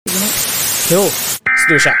Cool. Let's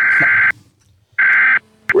do a shot.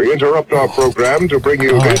 We interrupt our program to bring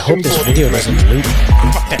you I hope this video doesn't loop.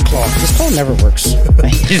 Fuck that claw. This claw never works. I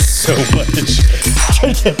hate it so much.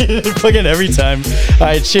 Fucking every time. All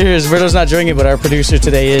right, cheers. Berto's not drinking, but our producer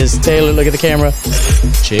today is. Taylor, look at the camera.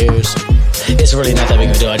 Cheers. It's really not that big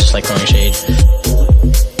of a deal. I just like throwing shade.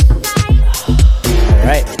 All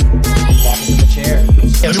right. Back into the chair.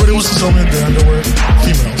 Anybody wants to sell me the underwear?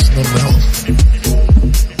 Females, no males.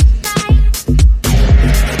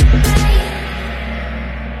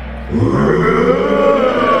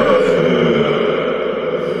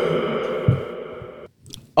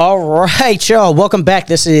 All right, y'all. Welcome back.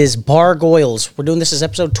 This is Bargoyles. We're doing this as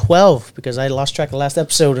episode 12 because I lost track of the last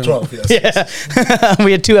episode. 12, yes. Yeah.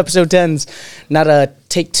 We had 2 episode 10s. Not a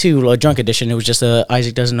take 2, a drunk edition. It was just a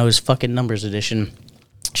Isaac doesn't know his fucking numbers edition.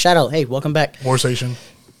 Shout out. Hey, welcome back. More station.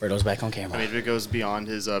 Berto's back on camera. I mean, if it goes beyond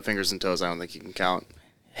his fingers and toes, I don't think he can count.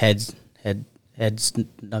 Heads,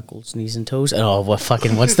 knuckles, knees, and toes. Oh, what's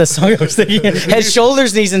the song I was thinking? Head,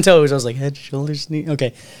 shoulders, knees, and toes. I was like, head, shoulders, knees.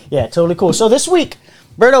 Okay. Yeah, totally cool. So this week,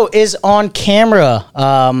 Berto is on camera.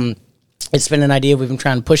 It's been an idea we've been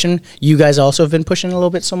trying to pushing. You guys also have been pushing a little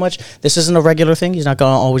bit so much. This isn't a regular thing. He's not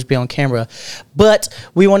going to always be on camera. But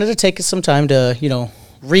we wanted to take some time to,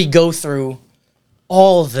 re-go through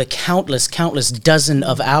all the countless dozen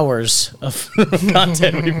of hours of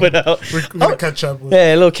content we put out. We're going to catch up.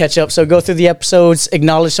 Yeah, a little catch up. So go through the episodes,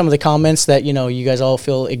 acknowledge some of the comments that, you guys all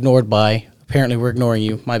feel ignored by. Apparently we're ignoring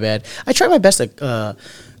you. My bad. I try my best to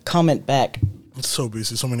comment back. It's so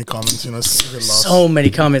busy. So many comments. You get lost. So many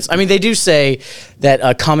comments. I mean, they do say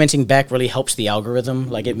that commenting back really helps the algorithm.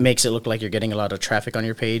 Like, it makes it look like you're getting a lot of traffic on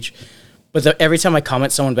your page. But every time I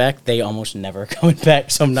comment someone back, they almost never comment back.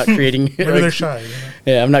 So I'm not creating. Maybe they're shy.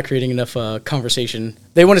 Yeah, I'm not creating enough conversation.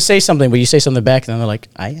 They want to say something, but you say something back, and then they're like,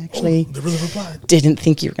 "I actually they really replied. Didn't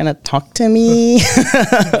think you were gonna talk to me."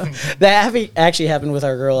 That actually happened with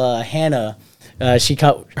our girl Hannah.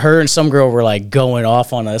 Her and some girl were like going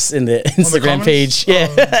off on us in the Instagram page. Yeah.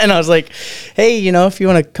 And I was like, hey, if you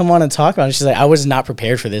want to come on and talk about it. She's like, I was not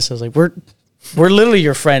prepared for this. I was like, we're literally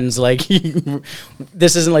your friends. Like,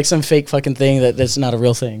 this isn't like some fake fucking thing that's not a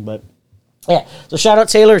real thing. But yeah. So shout out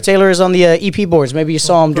Taylor. Taylor is on the EP boards. Maybe you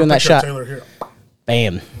saw him doing that shot. Taylor here.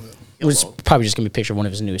 Bam. Yeah. It was probably just going to be a picture of one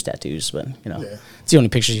of his newest tattoos. But, it's the only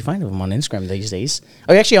pictures you find of him on Instagram these days.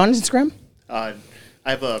 Are you actually on Instagram? I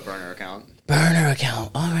have a burner account. Burner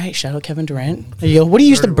account. All right. Shout out Kevin Durant. Yo, what do you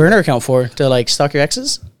use the burner account for? To like stalk your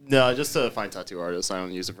exes? No, just to find tattoo artists. I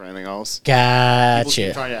don't use it for anything else. Gotcha. People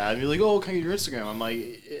keep trying to add me like, oh, can I get your Instagram? I'm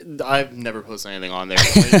like, I've never posted anything on there.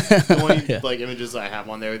 The only images I have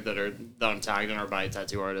on there that I'm tagged in are by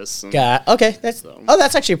tattoo artists. Okay. That's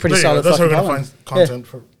actually a pretty solid. That's how we're gonna find content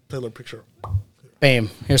for Taylor picture. Bam.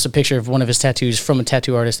 Here's a picture of one of his tattoos from a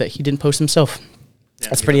tattoo artist that he didn't post himself. Yeah,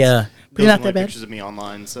 that's pretty not that bad. Pictures of me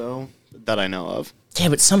online, so that I know of. Yeah,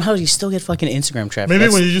 but somehow you still get fucking Instagram traffic.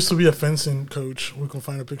 Maybe when you used to be a fencing coach, we can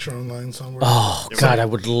find a picture online somewhere. Oh God, I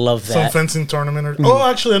would love that. Some fencing tournament. Oh,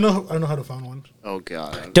 actually, I know how to find one. Oh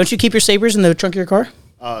God. Don't you keep your sabers in the trunk of your car?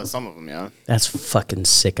 Some of them, yeah. That's fucking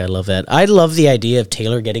sick. I love that. I love the idea of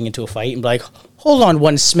Taylor getting into a fight and be like, hold on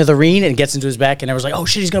one smithereen, and gets into his back, and I was like, oh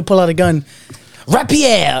shit, he's gonna pull out a gun.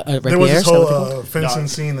 Rapier. There was this whole fencing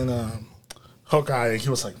scene in Hawkeye, and he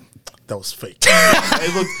was like, that was fake.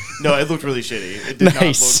 it looked really shitty. It did not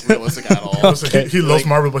look realistic at all. Okay. He loves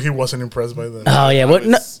Marvel, but he wasn't impressed by that. Oh,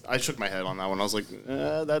 yeah. I shook my head on that one. I was like,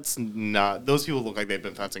 that's not... Those people look like they've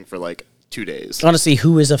been fencing for like 2 days. Honestly,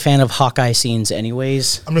 who is a fan of Hawkeye scenes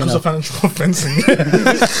anyways? I'm who's a fan of fencing.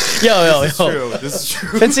 Yo. This is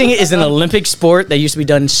true. Fencing is an Olympic sport that used to be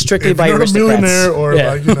done strictly by aristocrats. If you're a millionaire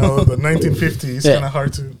or the 1950s, it's kind of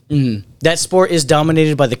hard to... That sport is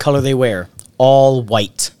dominated by the color they wear. All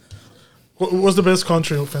white. What was the best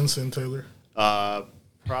country of fencing, Taylor?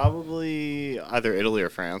 Probably either Italy or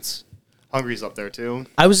France. Hungary's up there too.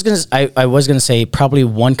 I was gonna say probably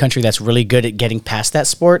one country that's really good at getting past that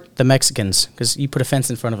sport, the Mexicans, because you put a fence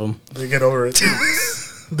in front of them. They get over it.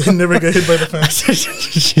 They never get hit by the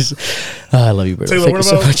fence. I love you, Berto. Taylor,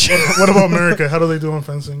 what about America? How do they do on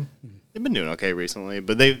fencing? They've been doing okay recently,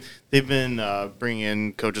 but they've been bringing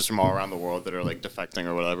in coaches from all around the world that are like defecting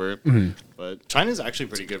or whatever. Mm-hmm. But China's actually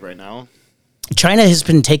pretty good right now. China has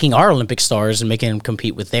been taking our Olympic stars and making them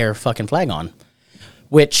compete with their fucking flag on,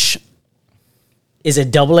 which is a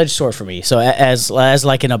double-edged sword for me. So as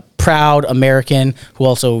like a proud American who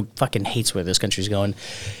also fucking hates where this country's going,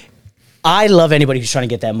 I love anybody who's trying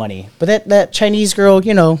to get that money. But that Chinese girl,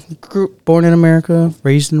 born in America,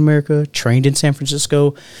 raised in America, trained in San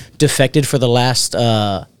Francisco, defected for the last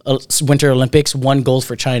Winter Olympics, 1 gold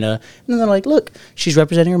for China. And then they're like, look, she's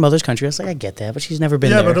representing her mother's country. I was like, I get that, but she's never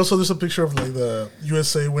been there. Yeah, but also there's a picture of like the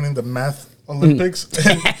USA winning the math Olympics.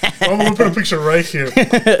 And I'm gonna put a picture right here.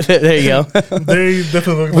 There you go. They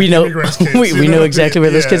definitely look like we know immigrants' kids. we know exactly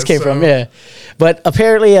where those kids came from. Yeah, but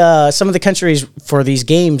apparently, some of the countries for these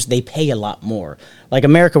games they pay a lot more. Like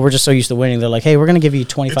America, we're just so used to winning. They're like, hey, we're going to give you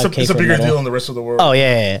 $25K. It's a for bigger medal. deal in the rest of the world. Oh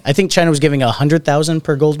yeah. I think China was giving $100,000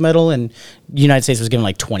 per gold medal, and the United States was giving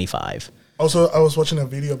like 25. Also, I was watching a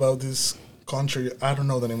video about this country. I don't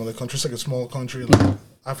know the name of the country. It's like a small country, like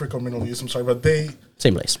Africa or Middle East. I'm sorry, but they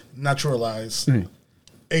Same place. naturalized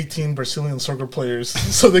 18 Brazilian soccer players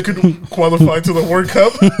so they could qualify to the World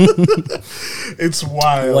Cup. It's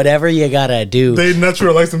wild. Whatever you gotta do. They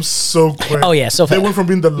naturalized them so quick. Oh, yeah, so they fast. went from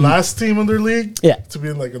being the last team in their league to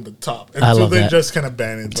being like in the top. And I so love they that. just kind of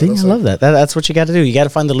banned it. See, I love that. That's what you got to do. You got to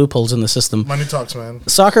find the loopholes in the system. Money talks, man.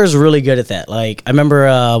 Soccer is really good at that. Like, I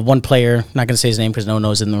remember one player, not going to say his name because no one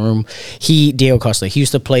knows in the room, Diego Costa, he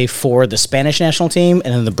used to play for the Spanish national team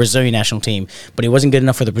and then the Brazilian national team, but he wasn't good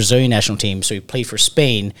enough for the Brazilian national team, so he played for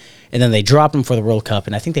Spain, and then they dropped him for the World Cup,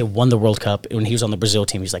 and I think they won the World Cup when he was on the Brazil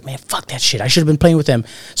team. He's like, man, fuck that shit. I should have been playing with them.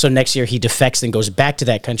 So next year he defects and goes back to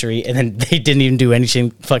that country, and then they didn't even do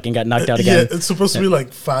anything, fucking got knocked out again. Yeah, it's supposed to be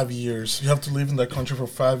like 5 years. You have to live in that country for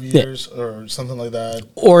 5 years or something like that.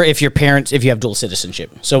 Or if your parents, if you have dual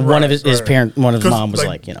citizenship. So one of his parent, one of his mom was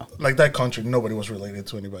like, like that country, nobody was related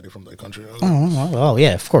to anybody from that country. Oh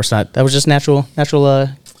yeah, of course not. That was just natural.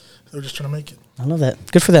 They were just trying to make it. I love that.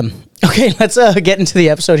 Good for them. Okay, let's get into the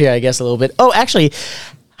episode here, I guess, a little bit. Oh, actually,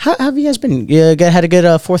 how have you guys been? You had a good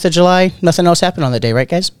 4th of July? Nothing else happened on that day, right,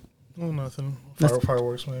 guys? Oh, nothing.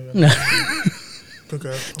 Fireworks, maybe. No.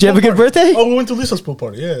 Okay. Did you have a good birthday? Oh, we went to Lisa's pool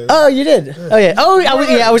party. Yeah. Oh, you did. Yeah. Oh, yeah. Oh,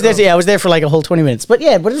 I was there. Yeah, I was there for like a whole 20 minutes. But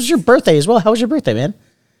yeah, what was your birthday as well? How was your birthday, man?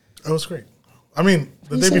 It was great. I mean,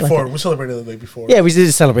 the day before, we celebrated the day before. Yeah, we did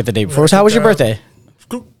celebrate the day before. So how was your birthday?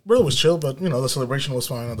 Really was chill, but the celebration was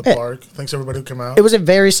fine at the park. Thanks everybody who came out. It was a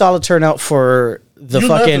very solid turnout for the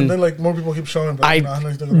fucking. Then like more people keep showing.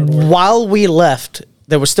 But while we left,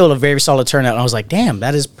 there was still a very solid turnout, and I was like, "Damn,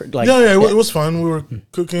 that is like." Yeah, it was fun. We were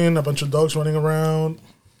cooking, a bunch of dogs running around.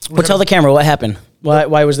 Well, tell the camera what happened.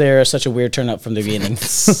 Why was there such a weird turnout from the beginning?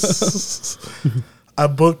 I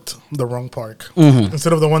booked the wrong park.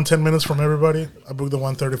 Instead of the 10 minutes from everybody, I booked the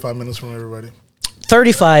 35 minutes from everybody.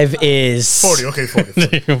 35 is 40. Okay,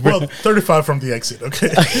 40. Well, 35 from the exit. Okay,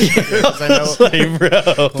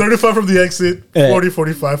 35 from the exit, 40,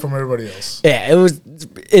 45 from everybody else. Yeah,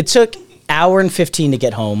 it took hour and 15 to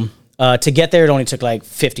get home. To get there, it only took like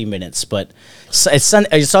 50 minutes, but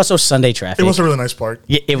it's also Sunday traffic. It was a really nice park.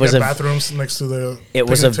 Yeah, it was bathrooms next to the. It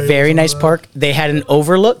was a very nice park. They had an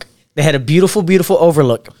overlook. They had a beautiful, beautiful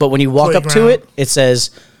overlook. But when you walk up to it, it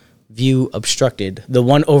says "View obstructed." The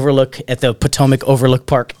one overlook at the Potomac Overlook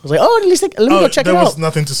Park. I was like, oh, at least let me go check it out. There was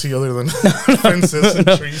nothing to see other than fences and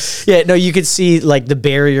trees. Yeah, no, you could see like the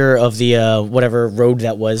barrier of the whatever road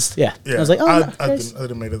that was. Yeah. I was like, oh, I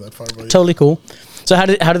didn't make it that far. But totally cool. So how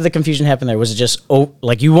did the confusion happen there? Was it just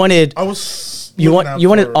like you wanted? You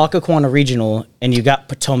wanted Occoquan Regional and you got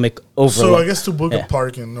Potomac Overlook. So I guess to book a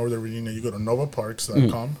park in Northern Virginia, you go to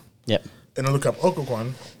novaparks.com. Yep. And I look up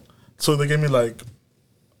Occoquan. So they gave me like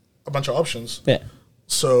a bunch of options. Yeah.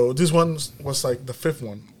 So this one was like the 5th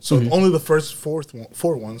one. So only the first four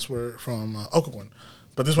ones were from Occoquan.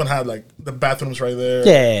 But this one had like the bathrooms right there.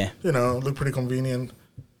 Yeah. It looked pretty convenient.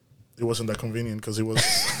 It wasn't that convenient because it was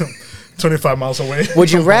 25 miles away.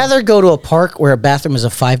 Would you rather go to a park where a bathroom is a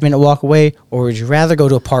 5-minute walk away, or would you rather go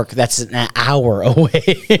to a park that's an hour away?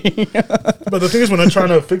 But the thing is, when I'm trying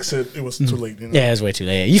to fix it, it was too late. Yeah, it was way too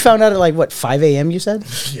late. You found out at like, what, 5 a.m. you said?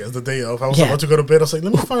 Yeah, the day of. I was about to go to bed. I was like,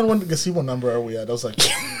 let me find one to see what number are we at. I was like,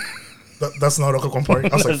 that's not Occoquan Park.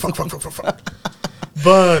 I was like, fuck.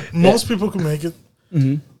 But most people could make it.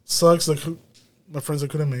 Sucks. Like, my friends that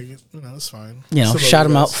couldn't make it, it's fine. Shout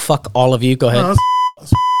them out. Fuck all of you. Go ahead.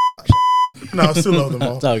 No, I still love them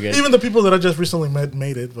all. It's all good. Even the people that I just recently met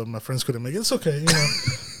made it, but my friends couldn't make it. It's okay,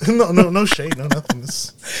 no shade, no nothing.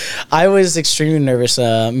 I was extremely nervous.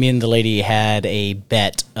 Me and the lady had a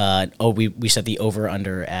bet. We set the over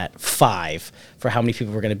under at 5 for how many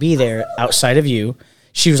people were going to be there outside of you.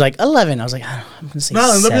 She was like 11. I was like, I'm going to say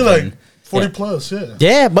 7. That'd be like 40 plus, yeah.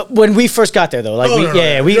 Yeah, but when we first got there, though, like,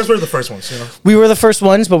 we guys were the first ones, We were the first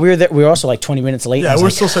ones, but we were also like 20 minutes late. Yeah,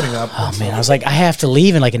 we're still setting up. Oh man, I was like, I have to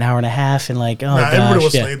leave in like an hour and a half, and like, everybody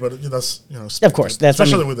was late, but that's of course, that's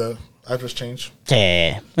especially with the address change.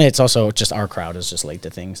 Yeah, it's also just our crowd is just late to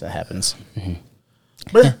things that happens.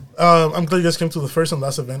 But I'm glad you guys came to the first and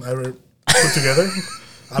last event I ever put together.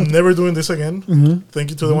 I'm never doing this again. Thank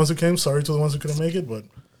you to the ones who came. Sorry to the ones who couldn't make it, but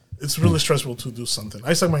it's really stressful to do something.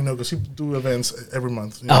 I suck my nose because you do events every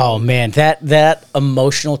month. Oh man, that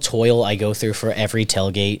emotional toil I go through for every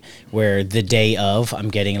tailgate, where the day of I'm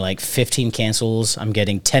getting like 15 cancels. I'm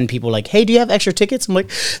getting 10 people like, "Hey, do you have extra tickets?" I'm like,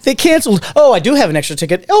 "They canceled." "Oh, I do have an extra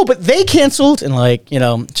ticket." "Oh, but they canceled." And like,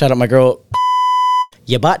 shout out my girl.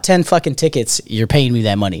 You bought 10 fucking tickets. You're paying me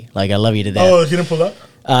that money. Like, I love you to death. Oh, he didn't pull up?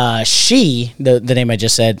 She, the name I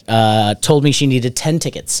just said, told me she needed 10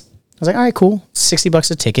 tickets. I was like, all right, cool. $60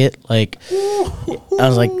 a ticket. Like, I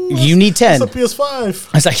was like, you need 10. It's a PS5.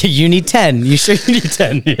 I was like, you need 10. You sure you need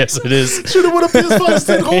 10? Yes, it is. Should have won a PS5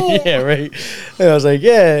 stayed home. Yeah, right. And I was like,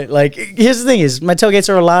 yeah. Like, here's the thing is, my tailgates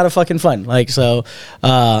are a lot of fucking fun. Like, so,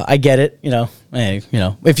 I get it. Hey, if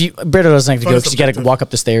Berto doesn't have to go because you got to walk up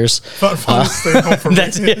the stairs. Fun to stay home for me.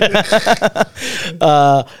 And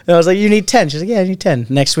I was like, you need 10. She's like, yeah, I need 10.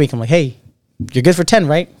 Next week, I'm like, hey, you're good for 10,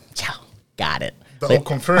 right? Yeah, got it.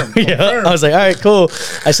 Confirmed. Yeah, I was like, all right, cool.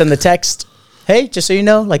 I send the text. Hey, just so you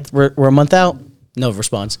know, like we're a month out. No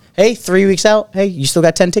response. Hey, 3 weeks out. Hey, you still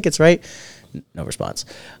got 10 tickets, right? No response.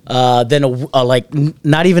 Then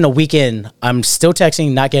not even a week in, I'm still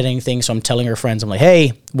texting, not getting anything. So I'm telling her friends, I'm like,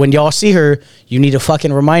 hey, when y'all see her, you need a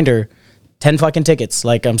fucking reminder. 10 fucking tickets.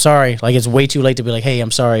 Like, I'm sorry. Like, it's way too late to be like, hey,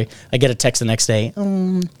 I'm sorry. I get a text the next day.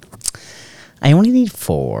 I only need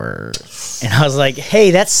 4. And I was like,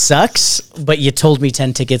 hey, that sucks, but you told me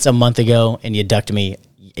 10 tickets a month ago and you ducked me.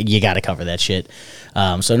 You got to cover that shit.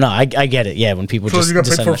 So, no, I get it. Yeah, when people so just... So you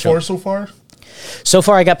got paid for 4 so far? So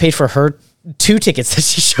far, I got paid for her 2 tickets that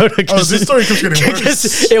she showed up. Oh, this story keeps getting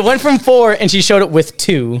worse. It went from 4 and she showed it with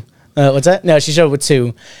 2. What's that? No, she showed it with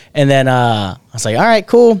 2. And then I was like, all right,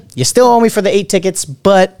 cool. You still owe me for the 8 tickets,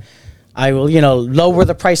 but... I will, lower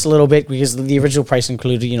the price a little bit because the original price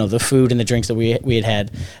included, the food and the drinks that we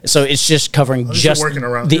had. So it's just covering just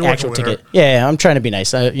the actual ticket. Yeah, I'm trying to be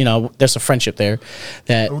nice. There's a friendship there.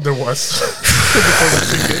 That there was.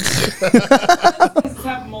 It's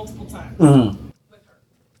happened multiple times.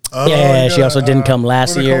 Mm-hmm. She also didn't come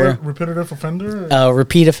last year. Repetitive offender?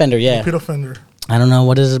 Repeat offender, yeah. Repeat offender. I don't know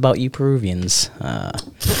what is it about you Peruvians.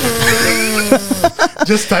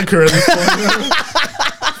 Just thank her at this point.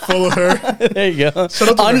 Follow her. There you go.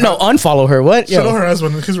 Unfollow her. What? Shout out her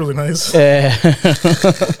husband. He's really nice.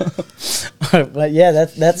 But yeah,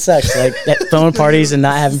 that sucks. Like throwing parties and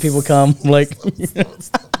not having people come. Like,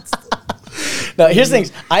 no. Here's the thing.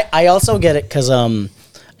 I also get it because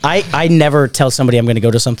I never tell somebody I'm going to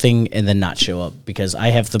go to something and then not show up because I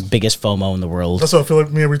have the biggest FOMO in the world. That's what I feel like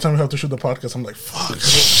me every time we have to shoot the podcast. I'm like, fuck.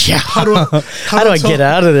 Yeah. How do I get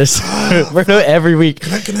out of this? Every week.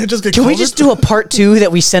 Can I just get Can we just do a part 2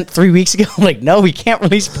 that we sent 3 weeks ago? I'm like, no, we can't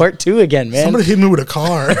release part 2 again, man. Somebody hit me with a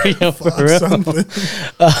car. Something.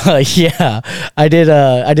 Yeah. I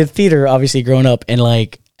did theater, obviously, growing up. And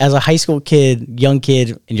like, as a high school kid, young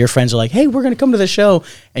kid, and your friends are like, hey, we're going to come to the show.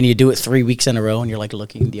 And you do it 3 weeks in a row, and you're like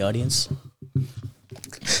looking at the audience.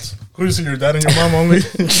 Who's your dad and your mom only?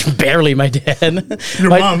 Barely my dad. Your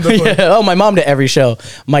mom, definitely. Yeah, my mom to every show.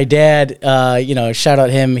 My dad, shout out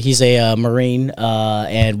him. He's a Marine,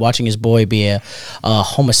 and watching his boy be a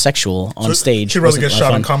homosexual on stage. He'd rather get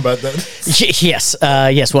shot in combat then. Yes,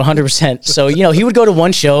 100%. So, he would go to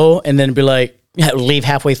one show and then be like, leave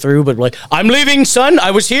halfway through, but like, I'm leaving, son.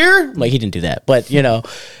 I was here. Like, he didn't do that, but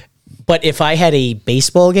But if I had a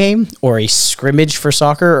baseball game or a scrimmage for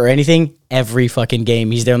soccer or anything, every fucking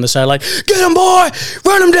game he's there on the sideline. Get him, boy!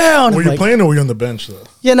 Run him down! Were you playing or were you on the bench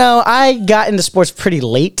though? I got into sports pretty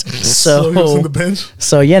late, so you was on the bench.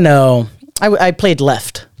 So I played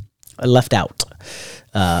left. I left out.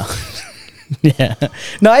 Yeah.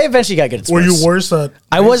 No, I eventually got good at sports. Were you worse at?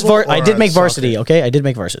 I did make varsity. Soccer? Okay, I did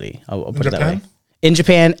make varsity. I'll put it that way. In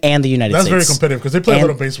Japan and the United States. That's very competitive because they play a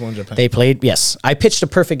lot of baseball in Japan. They played, yes. I pitched a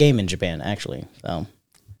perfect game in Japan, actually. So,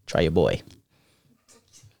 try your boy.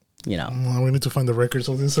 Well, we need to find the records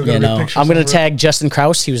of this. I'm going to tag Justin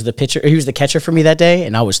Krause. He was the pitcher. He was the catcher for me that day,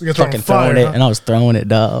 and I was fucking throwing it. And I was throwing it,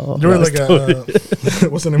 dog. You were like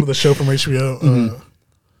what's the name of the show from HBO?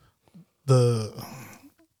 The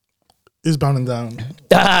Eastbound and Down.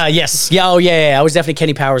 Yes. Yeah. Oh, yeah. I was definitely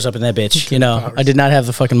Kenny Powers up in that bitch. I did not have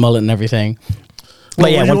the fucking mullet and everything.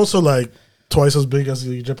 But were you also like twice as big as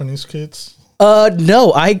the Japanese kids?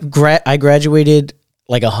 No. I graduated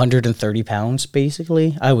like 130 pounds,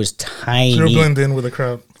 basically. I was tiny. So you blend in with the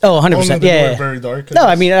crowd. Oh, 100%. Yeah. Very dark. No,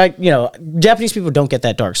 I mean, Japanese people don't get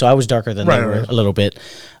that dark, so I was darker than they were a little bit.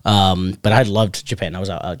 But I loved Japan. I was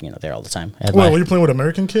out there all the time. Were you playing with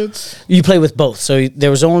American kids? You play with both. So there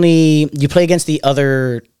was you play against the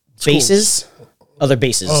other bases. Other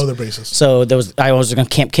bases. Oh, other bases. So I was on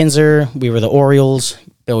Camp Kinzer. We were the Orioles.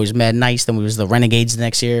 It was mad nice. Then we was the Renegades the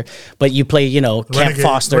next year. But you play, you know, Camp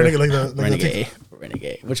Foster. Renegade.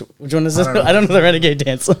 Which one is this? I don't know the Renegade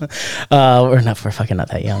dance. We're fucking not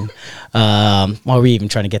that young. Why are we even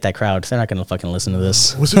trying to get that crowd? They're not gonna fucking listen to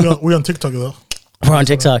this. We're on TikTok though. We're on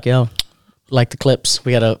TikTok, yo. Like the clips.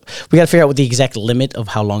 We gotta figure out what the exact limit of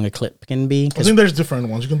how long a clip can be. I think there's different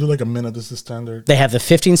ones. You can do like a minute. This is standard. They have the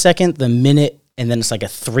 15-second, the minute, and then it's like a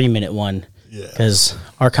 3-minute one. Yeah. Because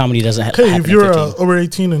our comedy doesn't have. Hey, if you're over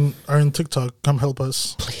 18 and are in TikTok, come help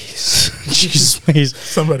us, please. Jesus, please.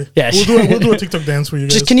 Somebody. Yeah. We'll do a TikTok dance for you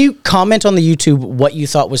guys. Just can you comment on the YouTube what you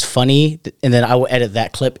thought was funny, and then I will edit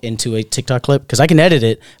that clip into a TikTok clip because I can edit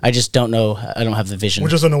it. I just don't know. I don't have the vision. We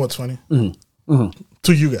just don't know what's funny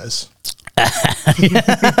to you guys.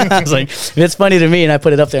 I was like, if it's funny to me, and I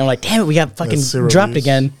put it up there. I'm like, damn it, we got fucking dropped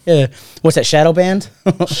again. Yeah, what's that? Shadow banned?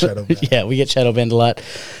 Shadow banned. Yeah, we get shadow banned a lot.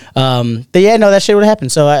 But yeah, no, that shit would happen.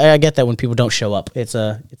 So I get that when people don't show up, it's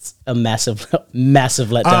a massive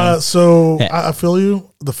letdown. I feel you.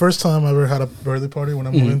 The first time I ever had a birthday party when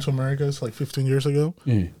I moved into America, it's like 15 years ago.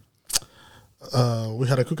 We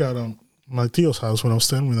had a cookout on my tio's house when I was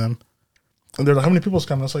staying with them. And they're like, how many people's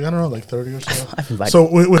coming? I was like, I don't know, like 30 or so.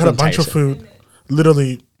 So we had a bunch of food.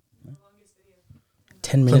 Literally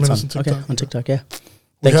 10 minutes on TikTok. Okay, on TikTok, yeah.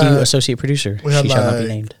 Thank you, associate producer. She shall not be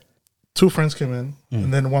named. 2 friends came in,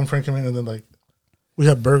 and then 1 friend came in, and then like we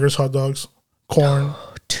had burgers, hot dogs, corn.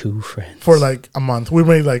 2 friends. For like a month. We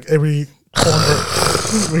made like every corn.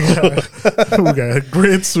 we got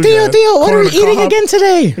grits. Dio, what are we eating again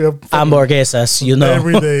today? Hamburguesas, you know.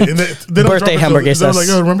 Every day. And they birthday hamburguesas. They're like,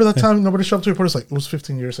 oh, remember that time nobody showed up to your party? It's like, it was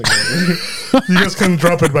 15 years ago. You guys can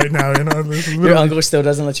drop it right now. You know, your uncle still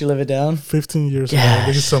doesn't let you live it down? 15 years ago.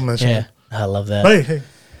 They just so mention it. I love that. Hey,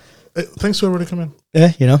 thanks to everybody coming.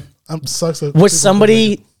 Yeah, you know. Sucks that was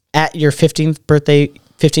somebody at your 15th birthday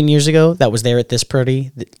 15 years ago that was there at this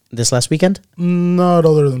party this last weekend? Not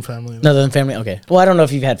other than family. No. Other than family? Okay. Well, I don't know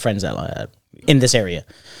if you've had friends that in this area.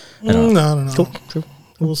 No. Cool. True.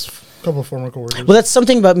 It was a couple of former coworkers. Well, that's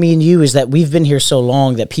something about me and you is that we've been here so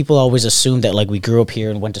long that people always assume that like we grew up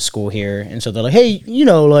here and went to school here. And so they're like, hey, you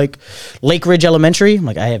know, like Lake Ridge Elementary. I'm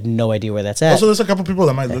like, I have no idea where that's at. Also, there's a couple people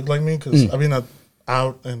that might look like me because I've been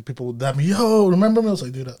out and people would dab me, yo, remember me? I was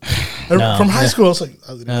like, dude, from high school, I was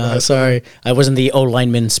like, sorry. I wasn't the old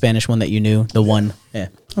lineman Spanish one that you knew, the one. Yeah.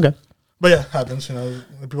 Okay. But yeah, happens, you know.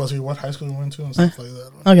 People ask you what high school you went to and stuff like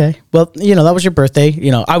that. Okay. Well, you know, that was your birthday.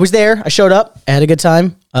 You know, I was there. I showed up. I had a good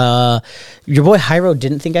time. Your boy Hyro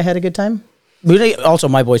didn't think I had a good time. Also,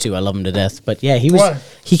 my boy, too. I love him to death. But yeah,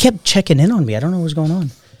 he kept checking in on me. I don't know what was going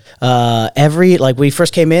on. When we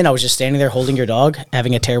first came in, I was just standing there holding your dog,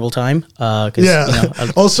 having a terrible time. Yeah. You know,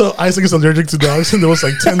 also, Isaac is allergic to dogs, and there was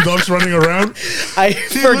like 10 dogs running around. I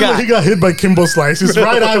forgot. He got hit by Kimbo Slice. His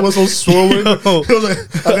right eye was all swollen. He was like,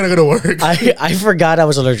 I gotta go to work. I forgot I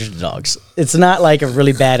was allergic to dogs. It's not like a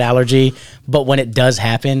really bad allergy, but when it does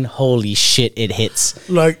happen, holy shit, it hits.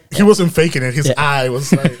 Like, he wasn't faking it. His eye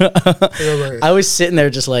was like... I was sitting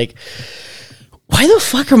there just like... Why the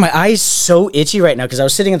fuck are my eyes so itchy right now? Because I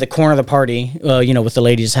was sitting at the corner of the party, with the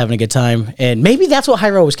ladies having a good time. And maybe that's what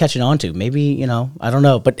Hyro was catching on to. Maybe, you know, I don't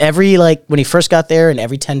know. But when he first got there and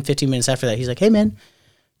every 10, 15 minutes after that, he's like, hey, man,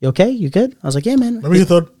 you okay? You good? I was like, yeah, man. Maybe he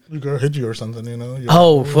thought your girl hit you or something, you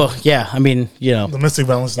know? Well, yeah. I mean, you know. Domestic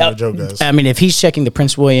violence is not a joke, guys. I mean, if he's checking the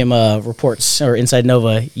Prince William reports or Inside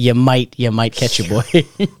Nova, you might catch your boy.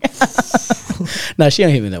 No, she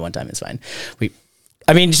only hit me that one time. It's fine.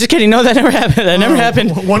 Just kidding. No, that never happened. That never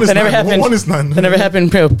happened. One is that never none. happened. One is none. That never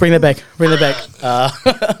happened. Bring that back. No,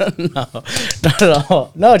 not at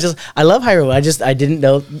all. No, just I love Hyro. I didn't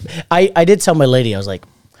know. I did tell my lady. I was like,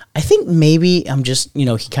 I think maybe I'm just, he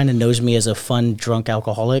kind of knows me as a fun drunk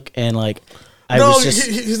alcoholic, and like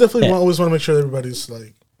he's definitely always want to make sure everybody's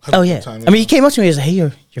like. Oh yeah. Time, he came up to me. He's like, hey,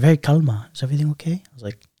 you're very calma. Is everything okay? I was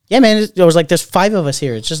like, yeah, man. I was like, there's 5 of us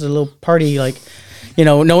here. It's just a little party, like.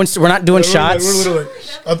 No one's. We're not doing shots. We're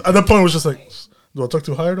at that point, it was just like, do I talk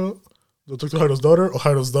to Hyro? Do I talk to Hyro's daughter or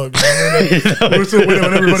Hyro's dog? We're still waiting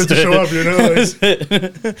on everybody to show up.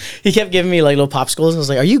 He kept giving me like little popsicles. I was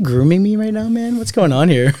like, "Are you grooming me right now, man? What's going on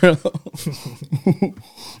here?"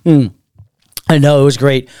 I know, it was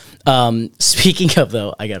great. Speaking of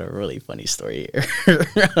though, I got a really funny story here.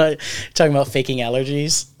 Talking about faking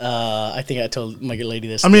allergies. I think I told my good lady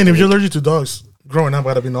this. I mean, if you're allergic to dogs. Growing up,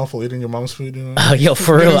 I'd have been awful eating your mom's food, yo,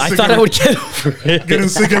 for real. I thought I would get over it. Getting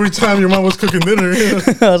sick every time your mom was cooking dinner.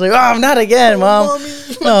 I was like, oh, not again, Mom.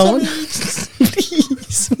 No,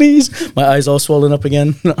 please. My eyes all swollen up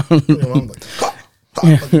again. Your mom like,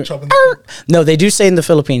 Like chopping the- No, they do say in the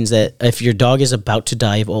Philippines that if your dog is about to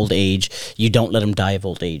die of old age, you don't let him die of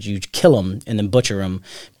old age. You kill him and then butcher him,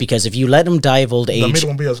 because if you let him die of old the age meat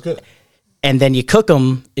won't be as good. and then you cook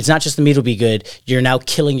him, it's not just the meat will be good. You're now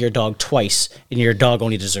killing your dog twice, and your dog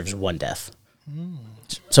only deserves one death.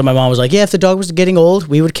 So my mom was like, yeah, if the dog was getting old,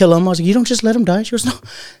 we would kill him. I was like, you don't just let him die. She goes, no,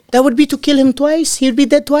 that would be to kill him twice. He'd be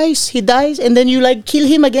dead twice. He dies, and then you like kill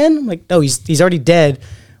him again. I'm like, no, he's already dead.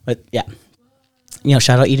 But yeah.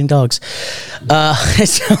 Shout out eating dogs.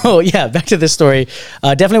 So yeah, back to this story.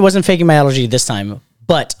 Definitely wasn't faking my allergy this time.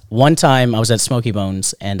 But one time I was at Smoky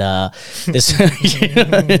Bones, and this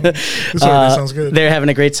Sounds good. they're having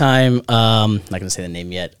a great time. Not gonna say the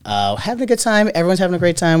name yet. Having a good time. Everyone's having a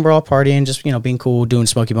great time. We're all partying, just being cool, doing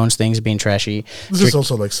Smoky Bones things, being trashy. This is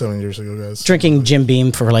also like 7 years ago, guys. Drinking Jim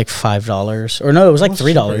Beam for like $5, or no, it was like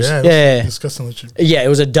 $3. Yeah, Yeah, disgustingly cheap. yeah, it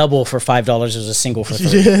was a double for $5. It was a single for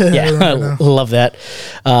 $3. Yeah, I remember now. love that.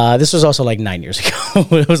 This was also like 9 years ago.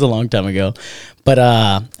 It was a long time ago, but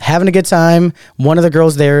having a good time. One of the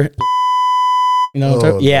girls there,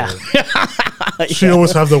 Oh, yeah. She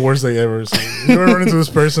always have the worst day ever. So you ever run into this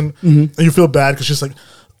person and you feel bad because she's like,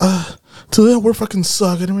 today we're fucking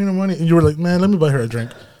suck. I didn't make no money. And you were like, man, let me buy her a drink.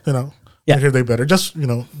 Yeah. Make her day better. Just,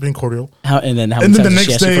 being cordial. And then The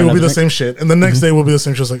next day will be the same shit. And the next day will be the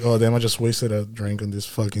same. She was like, oh, damn, I just wasted a drink on this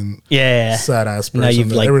fucking sad ass person. Now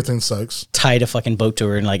you've, like, everything sucks. tied a fucking boat to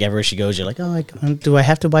her, and like everywhere she goes, you're like, oh, do I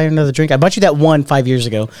have to buy her another drink? I bought you that one 5 years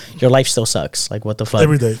ago. Your life still sucks. Like, what the fuck?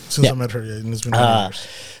 Every day since Yeah. I met her. Yeah, and it's been 9 years.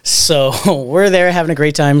 So we're there having a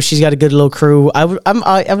great time. She's got a good little crew. I've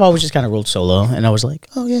always just kind of rolled solo, and I was like,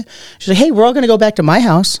 oh yeah. She's like, hey, we're all gonna go back to my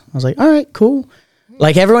house. I was like, all right, cool.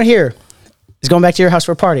 Like, everyone here is going back to your house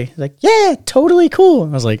for a party. Like, yeah, totally cool. I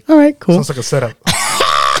was like, all right, cool. Sounds like a setup.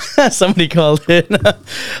 Somebody called it.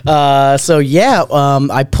 So yeah,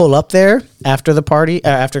 I pull up there after the party,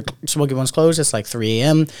 after Smoky Bones closed. It's like 3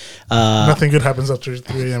 a.m. Nothing good happens after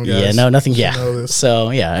 3 a.m., guys. Yeah, no, nothing. You Yeah. know this. So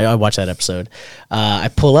yeah, I watched that episode. I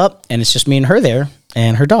pull up, and it's just me and her there,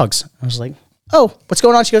 and her dogs. I was like, oh, what's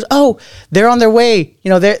going on? She goes, oh, they're on their way.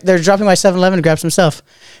 They're dropping by 7-Eleven to grab some stuff.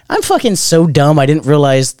 I'm fucking so dumb. I didn't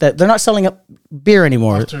realize that they're not selling up beer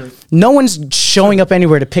anymore. No one's showing up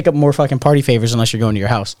anywhere to pick up more fucking party favors unless you're going to your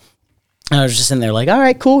house. And I was just sitting there like, all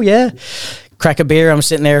right, cool, yeah. Crack a beer. I'm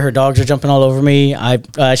sitting there. Her dogs are jumping all over me.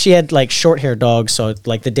 She had like short hair dogs, so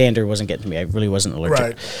like the dander wasn't getting to me. I really wasn't allergic.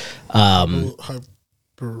 Right.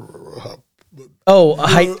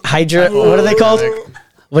 Hydra. What are they called?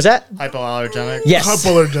 What's that? Hypoallergenic. Yes.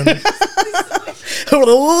 Hypoallergenic. Out of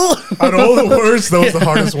all the words, that was the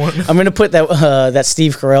hardest one. I'm gonna put that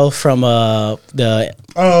Steve Carell from the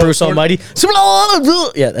Bruce Almighty.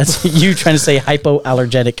 Yeah, that's you trying to say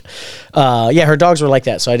hypoallergenic. Yeah, her dogs were like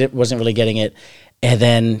that, so I wasn't really getting it. And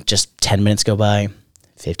then just 10 minutes go by,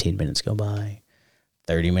 15 minutes go by,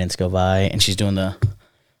 30 minutes go by, and she's doing the.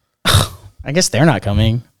 I guess they're not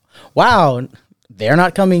coming. Wow, they're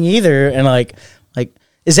not coming either. And like,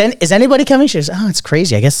 is anybody coming? She goes, oh, it's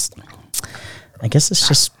crazy. I guess it's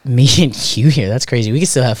just me and you here. That's crazy. We can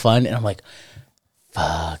still have fun. And I'm like,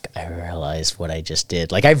 fuck, I realized what I just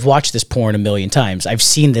did. Like, I've watched this porn a million times. I've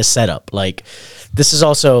seen this setup. Like, this is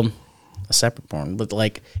also a separate porn. But,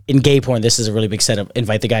 like, in gay porn, this is a really big setup.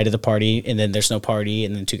 Invite the guy to the party, and then there's no party,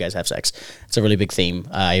 and then two guys have sex. It's a really big theme,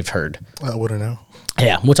 I've heard. I wouldn't know.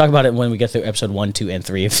 Yeah, we'll talk about it when we get through episode 1, 2, and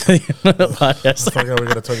 3 of the podcast. I forgot we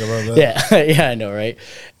got to talk about that. Yeah, I know, right?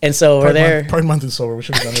 And so we're there. Pride Month is over. We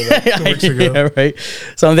should have done that 2 weeks ago. Yeah, right.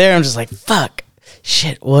 So I'm there. I'm just like, fuck,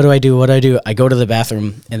 shit. What do I do? I go to the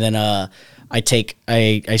bathroom, and then I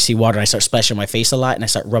see water, and I start splashing my face a lot, and I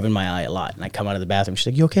start rubbing my eye a lot, and I come out of the bathroom. She's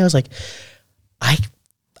like, "You okay?" I was like,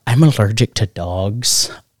 I'm allergic to dogs.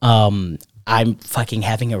 I'm fucking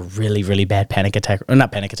having a really, really bad panic attack, or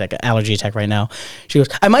not panic attack, allergy attack right now. She goes,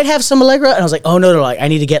 I might have some Allegra. And I was like, oh, no, like, I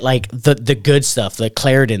need to get, like, the good stuff, the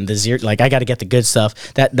Claritin, the Zero. Like, I got to get the good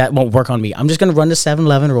stuff. That won't work on me. I'm just going to run to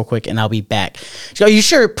 7-Eleven real quick, and I'll be back. She goes, are you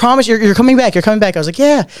sure? Promise you're coming back. You're coming back. I was like,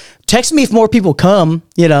 yeah. Text me if more people come,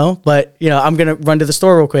 but, I'm going to run to the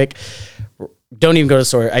store real quick. Don't even go to the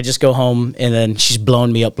store. I just go home, and then she's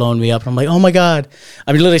blowing me up. And I'm like, oh my God.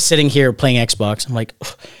 I'm literally sitting here playing Xbox. I'm like,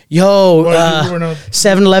 yo,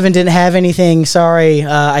 7-Eleven didn't have anything. Sorry.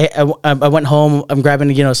 I went home. I'm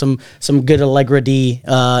grabbing, some good Allegra D.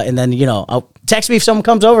 And then, I'll text me if someone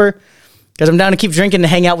comes over, because I'm down to keep drinking and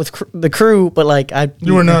hang out with the crew. But like,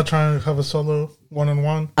 you were not trying to have a solo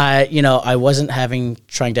one-on-one? I wasn't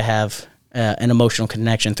trying to have an emotional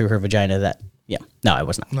connection through her vagina. Yeah, no, I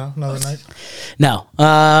was not. No, another night? No.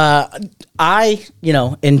 I,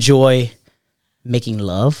 enjoy making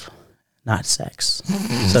love, not sex.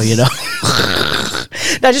 So,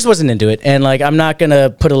 I just wasn't into it. And like, I'm not going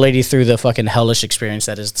to put a lady through the fucking hellish experience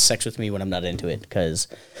that is sex with me when I'm not into it. Cause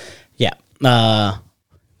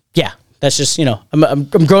that's just, I'm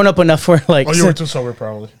grown up enough where like. Oh, you were too sober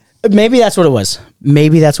probably. Maybe that's what it was.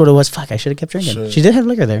 Fuck, I should have kept drinking. Shit. She did have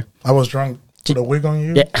liquor there. I was drunk. Put a wig on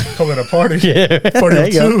you. Yeah. Come at a party. Yeah. Party There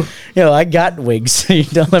of you two. go. I got wigs. You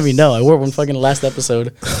don't let me know. I wore one fucking last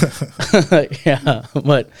episode. Yeah.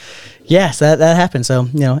 But yes, that happened. So,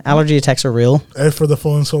 allergy attacks are real. Hey, for the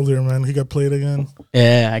fallen soldier, man. He got played again.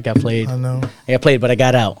 Yeah, I got played. I know. I got played, but I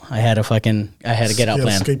got out. I had a get out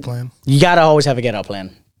plan. Escape plan. You gotta always have a get out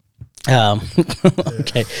plan.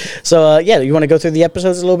 Okay. So you want to go through the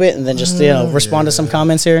episodes a little bit and then just respond to some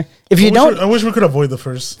comments here. If you don't, I wish we could avoid the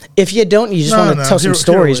first. if you don't, you just want to tell some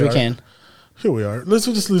stories. We can. Here we are. Let's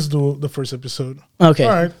do the first episode. Okay.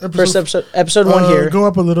 All right. First episode 1 here. Go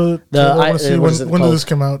up a little. I want to see when did this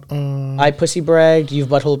come out. I pussy bragged. You've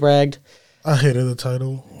butthole bragged. I hated the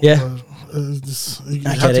title. Yeah.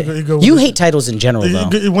 I get it. You hate titles in general, though.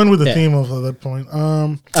 It went with the theme of that point.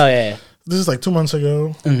 Oh yeah. This is like 2 months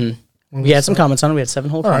ago. Mm-hmm. We had some comments on it. We had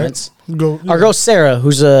 7 whole comments. Go. Our girl Sarah,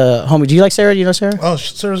 who's a homie. Do you like Sarah? Do you know Sarah? Oh,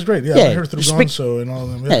 Sarah's great. Yeah, I met her through Gonzo and all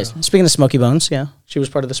of them. Yeah. Speaking of Smoky Bones, she was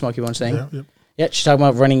part of the Smoky Bones thing. Yeah, she's talking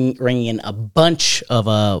about ringing in a bunch of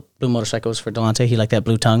blue motorcycles for Delante. He liked that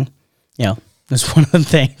blue tongue. That's one of the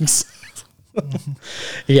things.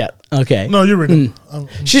 Yeah. Okay. No, you're reading.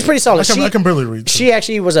 She's pretty solid. I can barely read. She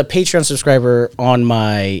actually was a Patreon subscriber on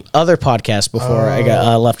my other podcast before I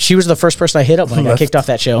got left. She was the first person I hit up when I got kicked off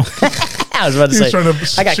that show. I was about to say,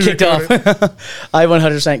 I got kicked off. I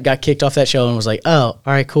 100% got kicked off that show and was like, oh, all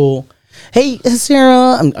right, cool. Hey,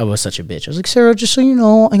 Sarah. I was such a bitch. I was like, Sarah, just so you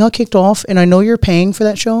know, I got kicked off and I know you're paying for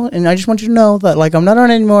that show. And I just want you to know that, like, I'm not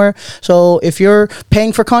on it anymore. So if you're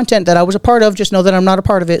paying for content that I was a part of, just know that I'm not a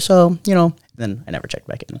part of it. So, then I never checked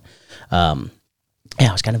back in.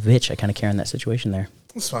 I was kind of a bitch. I kind of care in that situation there.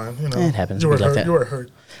 It's fine. It happens. You were like hurt. that. You were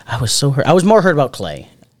hurt. I was so hurt. I was more hurt about Clay.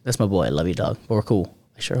 That's my boy. I love you, dog. But we're cool.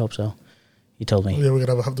 I sure hope so. He told me. Yeah, we're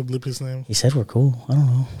going to have to bleep his name. He said we're cool. I don't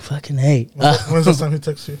know. Fucking hey. When's the last time he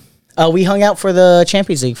texted you? We hung out for the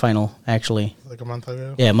Champions League final, actually. Like a month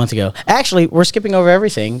ago? Yeah, a month ago. Actually, we're skipping over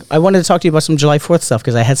everything. I wanted to talk to you about some July 4th stuff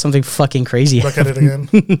because I had something fucking crazy. Back at it again?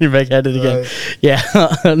 You're back at it again. Yeah.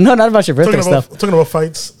 No, not about your birthday stuff. Talking about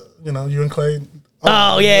fights, you and Clay.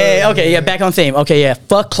 Oh, yeah. Okay, yeah, back on theme. Okay, yeah.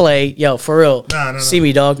 Fuck Clay. Yo, for real. No. See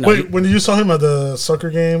me, dog. No. Wait, when you saw him at the soccer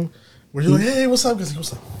game, were you like, hey, what's up? Because he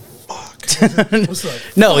was like, fuck. What's up?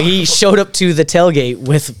 No, he showed up to the tailgate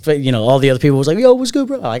with, all the other people. Was like, yo, what's good,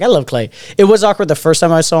 bro? Like, I love Clay. It was awkward the first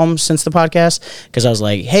time I saw him since the podcast because I was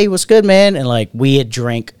like, hey, what's good, man? And, like, we had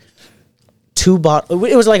drank 2 bottles.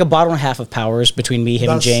 It was like a bottle and a half of Powers between me,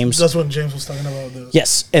 him, and James. That's what James was talking about.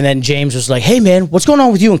 Yes. And then James was like, hey, man, what's going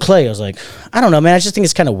on with you and Clay? I was like, I don't know, man. I just think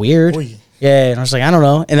it's kind of weird. Oy. Yeah. And I was like, I don't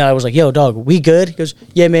know. And then I was like, yo, dog, we good? He goes,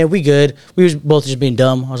 yeah, man, we good. We was both just being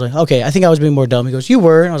dumb. I was like, okay, I think I was being more dumb. He goes, you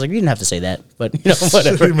were. And I was like, you didn't have to say that. But,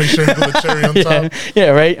 whatever. Make sure you put the cherry on top. Yeah,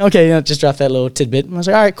 right. Okay, just drop that little tidbit. And I was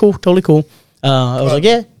like, all right, cool, totally cool. I was like,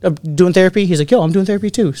 yeah, I'm doing therapy. He's like, yo, I'm doing therapy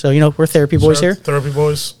too. So, we're therapy boys here. Therapy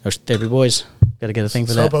boys. We're therapy boys. Got to get a thing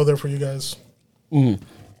for that. Help out there for you guys.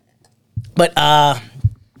 But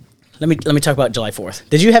let me talk about July 4th.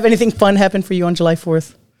 Did you have anything fun happen for you on July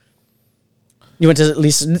 4th? You went to at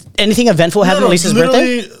least anything eventful happen at Lisa's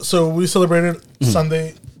birthday? So we celebrated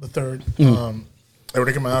Sunday the 3rd.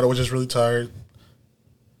 Everybody came out. I was just really tired.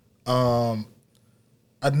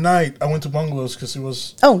 At night, I went to Bungalows because it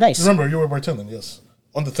was... Oh, nice. Remember, you were bartending, yes.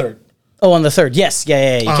 On the 3rd. Oh, on the 3rd. Yes.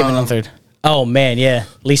 Yeah. You came in on the 3rd. Oh, man, yeah.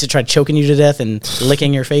 Lisa tried choking you to death and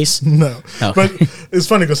licking your face? No. Oh. But it's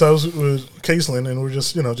funny because I was with Caitlin and we're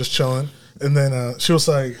just, just chilling. And then she was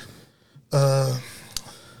like...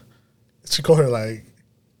 she called her, like,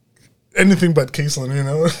 anything but Caitlin, And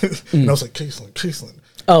I was like, Caitlin.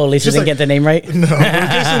 Oh, Lisa didn't get the name right? No, Caitlin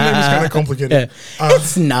name is kind of complicated. Yeah.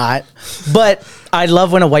 It's not. But I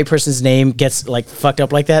love when a white person's name gets, like, fucked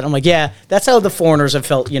up like that. I'm like, yeah, that's how the foreigners have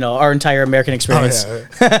felt, our entire American experience. Oh,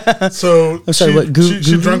 yeah. So I'm sorry,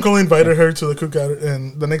 she drunkenly invited her to the cookout,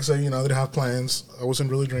 and the next day, they didn't have plans. I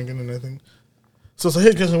wasn't really drinking or anything. So I was like,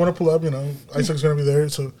 hey, guys, I want to pull up, Isaac's going to be there.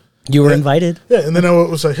 So you were invited? Yeah, and then I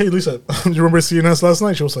was like, hey, Lisa, do you remember seeing us last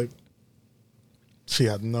night? She was like, she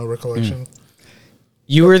had no recollection.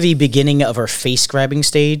 You were the beginning of her face grabbing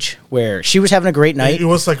stage where she was having a great night. It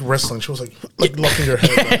was like wrestling. She was like locking her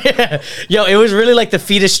head. Yo, it was really like the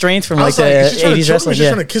feat of strength from like the 80s wrestling. She's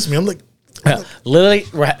trying to kiss me. I'm like, Literally,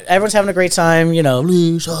 everyone's having a great time. You know,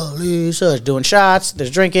 Lisa, doing shots.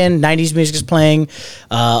 There's drinking. 90s music is playing.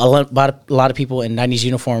 A lot of people in 90s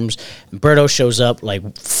uniforms. Berto shows up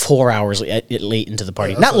like 4 hours late into the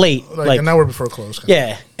party. Not late, like an hour before close.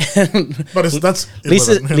 Yeah. But that's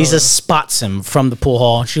Lisa spots him from the pool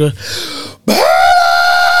hall. She goes,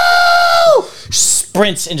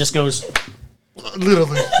 sprints and just goes.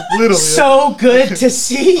 Literally. So good to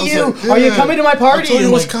see you. Like, yeah. Are you coming to my party? I told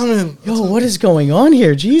you what's coming. Yo, what is going on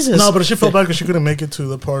here? Jesus. No, but she felt bad because she couldn't make it to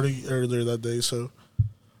the party earlier that day. So.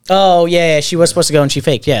 Oh yeah, she was supposed to go and she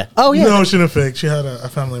faked. Yeah. Oh yeah. No, she didn't fake. She had a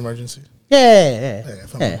family emergency. Yeah.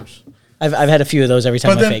 Family emergency. I've had a few of those every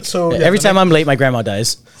time I fake. So, every time I'm late, my grandma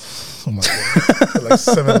dies. Oh my god! Like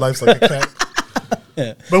 7 lives like a cat.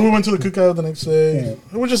 Yeah. But we went to the cookout the next day. Yeah.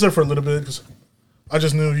 We were just there for a little bit because I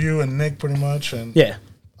just knew you and Nick pretty much, and yeah.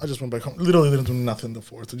 I just went back home. Literally didn't do nothing the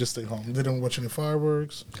 4th. I just stayed home. Didn't watch any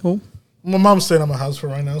fireworks. Cool. My mom's staying at my house for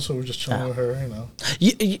right now, so we're just chilling with her,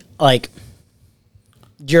 you like,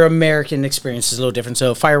 your American experience is a little different,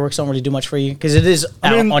 so fireworks don't really do much for you? Because it is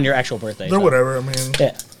on your actual birthday. They're whatever. I mean,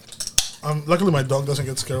 yeah. Luckily, my dog doesn't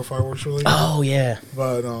get scared of fireworks, really. Oh, yeah.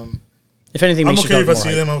 But, if anything, I'm makes okay your if dog I see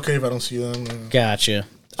more them. I'm okay if I don't see them. Gotcha.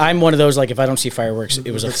 I'm one of those, like, if I don't see fireworks,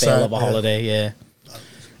 it was a fail sad, of a holiday, yeah.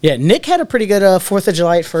 Yeah, Nick had a pretty good 4th of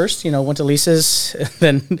July at first. You know, went to Lisa's.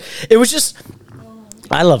 Then it was just,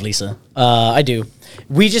 I love Lisa. I do.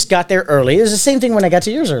 We just got there early. It was the same thing when I got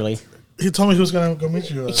to yours early. He told me he was going to go meet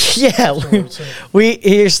you. Yeah.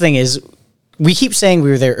 Here's the thing is, we keep saying we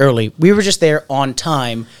were there early. We were just there on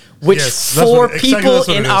time, which for people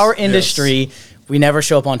in our industry, we never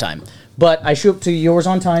show up on time. But I showed up to yours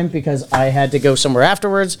on time because I had to go somewhere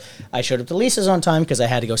afterwards. I showed up to Lisa's on time because I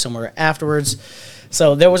had to go somewhere afterwards.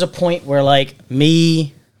 So there was a point where, like,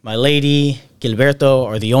 me, my lady, Gilberto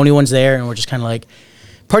are the only ones there, and we're just kind of like,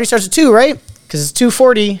 party starts at 2, right? Because it's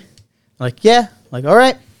 2:40. Like, yeah. Like, all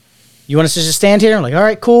right. You want us to just stand here? I'm like, all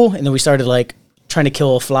right, cool. And then we started, like, trying to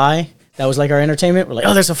kill a fly. That was, like, our entertainment. We're like,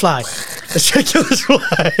 oh, there's a fly. Let's try to kill this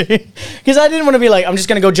fly. Because I didn't want to be like, I'm just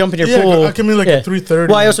going to go jump in your pool. I came in, like, at 3:30.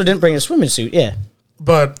 Well, I also didn't bring a swimming suit, yeah.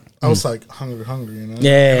 But I was like hungry, you know.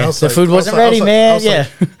 Yeah, the food wasn't ready, man. Yeah,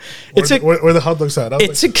 where the hot dogs at?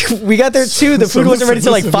 We got there too. The food wasn't ready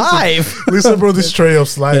till like 5. Lisa brought this tray of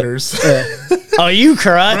sliders. Oh, you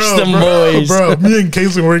crushed them, boys, bro. Me and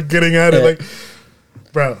Casey were getting at it, like.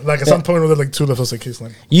 Bro, like at some point, we were like 2 left. I was like, Casey,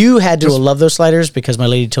 you had to love those sliders because my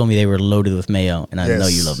lady told me they were loaded with mayo, and I know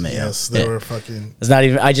you love mayo. Yes, they were fucking. It's not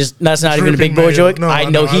even. That's not even a big boy joke. No, I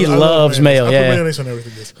know he loves mayo. I Yeah, put mayonnaise on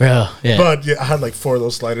everything. Bro, yeah. But yeah, I had like 4 of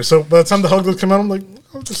those sliders. So by the time the hot dogs came out, I'm like,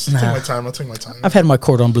 I'll just take my time. I'll take my time. I've had my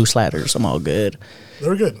cordon bleu sliders. I'm all good. They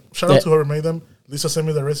were good. Shout out to whoever made them. Lisa sent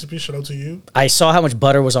me the recipe. Shout out to you. I saw how much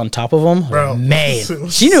butter was on top of them. Bro, man,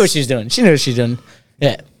 she knew what she was doing.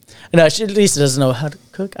 Yeah. No, Lisa doesn't know how to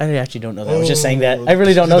cook. I actually don't know that. I was just saying that. I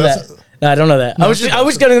really don't know that. No, I don't know that. I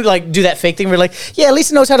was gonna like do that fake thing. We're like, yeah,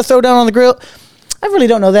 Lisa knows how to throw down on the grill. I really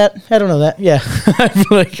don't know that. I don't know that. Yeah,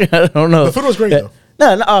 I don't know. The food was great though.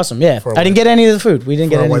 No, awesome. Yeah, I didn't get any of the food. We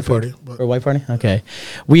didn't get any of the food for a white party. Okay,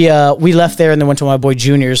 we left there and then went to my boy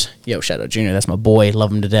Junior's. Yo, shout out Junior. That's my boy.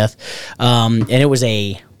 Love him to death. And it was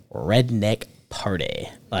a redneck party.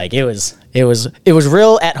 Like it was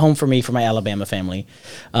real at home for me, for my Alabama family.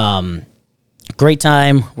 Great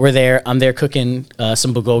time. We're there. I'm there cooking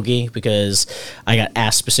some bulgogi because I got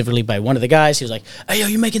asked specifically by one of the guys. He was like, "Hey, yo,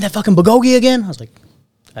 you making that fucking bulgogi again?" I was like,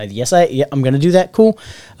 "Yes, I'm gonna do that." Cool.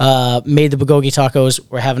 Made the bulgogi tacos.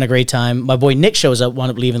 We're having a great time. My boy Nick shows up.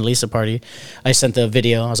 Wound up leaving the Lisa party. I sent the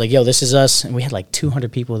video. I was like, "Yo, this is us," and we had like 200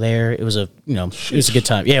 people there. It was it was a good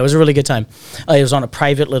time. Yeah, it was a really good time. It was on a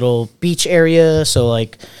private little beach area, so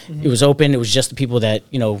like it was open. It was just the people that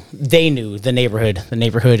they knew the neighborhood. The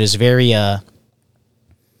neighborhood is very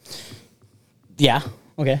yeah.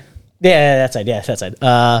 Okay. Yeah, that's side. Yeah, that side.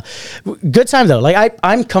 Good time though. Like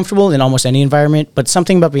I'm comfortable in almost any environment, but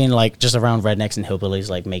something about being like just around rednecks and hillbillies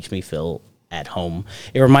like makes me feel at home.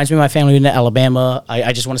 It reminds me of my family in Alabama.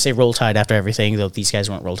 I just want to say Roll Tide after everything, though these guys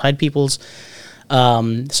weren't Roll Tide peoples. So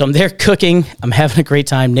I'm there cooking. I'm having a great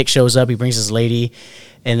time. Nick shows up. He brings his lady.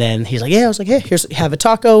 And then he's like, yeah, I was like, hey, have a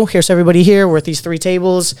taco. Here's everybody here. We're at these 3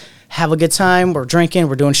 tables. Have a good time. We're drinking.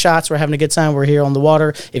 We're doing shots. We're having a good time. We're here on the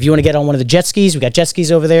water. If you want to get on one of the jet skis, we got jet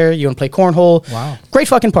skis over there. You want to play cornhole. Wow. Great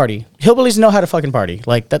fucking party. Hillbillies know how to fucking party.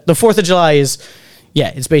 Like that. The 4th of July is,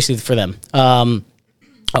 yeah, it's basically for them.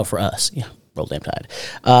 For us. Yeah. Roll damn tide.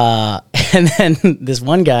 And then this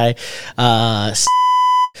one guy,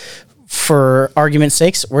 for argument's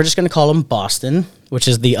sakes, we're just going to call him Boston, which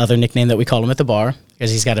is the other nickname that we call him at the bar,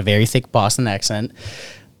 because he's got a very thick Boston accent.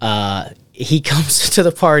 he comes to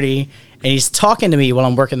the party and he's talking to me while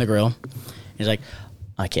I'm working the grill. He's like,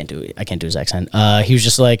 I can't do it. I can't do his accent. He was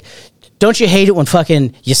just like, don't you hate it when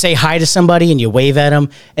fucking you say hi to somebody and you wave at them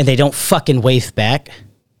and they don't fucking wave back?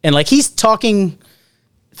 And like he's talking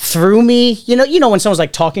through me, you know when someone's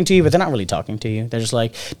like talking to you, but they're not really talking to you. They're just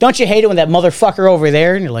like, don't you hate it when that motherfucker over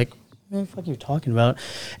there? And you're like, what the fuck are you talking about?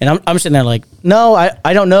 And I'm sitting there like, no,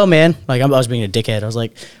 I don't know, man. Like I was being a dickhead. I was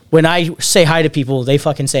like, when I say hi to people, they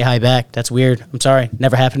fucking say hi back. That's weird. I'm sorry.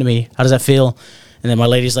 Never happened to me. How does that feel? And then my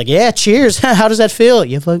lady's like, yeah, cheers. How does that feel?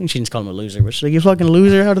 You fucking, she didn't call him a loser, but she's like, you fucking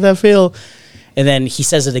loser. How did that feel? And then he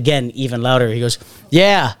says it again, even louder. He goes,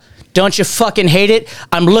 yeah, don't you fucking hate it?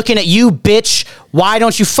 I'm looking at you, bitch. Why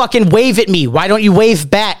don't you fucking wave at me? Why don't you wave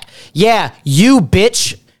back? Yeah, you,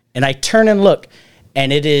 bitch. And I turn and look,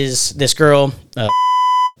 and it is this girl.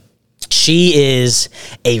 She is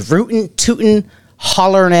a rootin', tootin',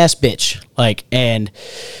 hollering ass bitch. Like, and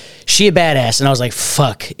she a badass, and I was like,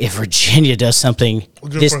 fuck, if Virginia does something,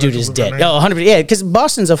 this dude is dead. Oh, 100%. Yeah, because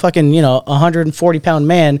Boston's a fucking, 140-pound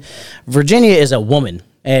man. Virginia is a woman,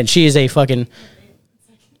 and she is a fucking...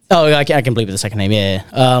 Oh, I can believe it, the second name, yeah.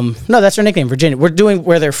 No, that's her nickname, Virginia. We're doing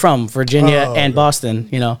where they're from, Virginia and Boston,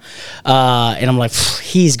 And I'm like,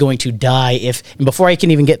 he's going to die if... And before I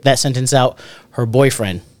can even get that sentence out, her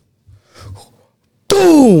boyfriend,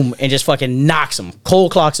 boom, and just fucking knocks him,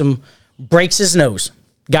 cold clocks him, breaks his nose.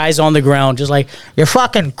 Guy's on the ground, just like, you're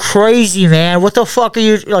fucking crazy, man. What the fuck are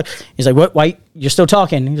you like? He's like, what? Why? You're still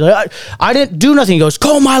talking? He's like, I didn't do nothing. He goes,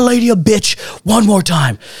 call my lady a bitch one more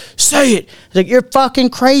time. Say it. He's like, you're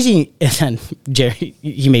fucking crazy. And then Jerry,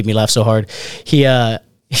 he made me laugh so hard. He's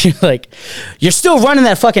like, you're still running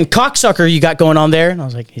that fucking cocksucker you got going on there. And I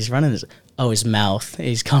was like, he's running his mouth.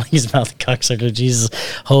 He's calling his mouth a cocksucker. Jesus,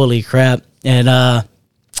 holy crap. And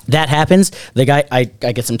that happens. The guy, I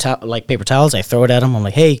get some paper towels. I throw it at him. I'm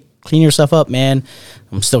like, hey, clean yourself up, man.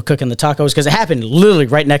 I'm still cooking the tacos because it happened literally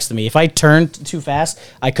right next to me. If I turned too fast,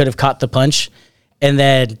 I could have caught the punch. And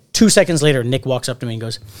then 2 seconds later, Nick walks up to me and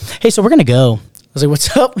goes, hey, so we're going to go. I was like,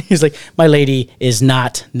 what's up? He's like, my lady is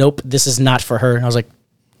not. Nope, this is not for her. And I was like,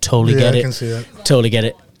 totally get it. I can see that. Totally get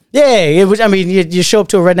it. Yeah, it was. I mean, you show up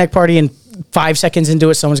to a redneck party and 5 seconds into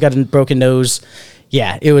it, someone's got a broken nose.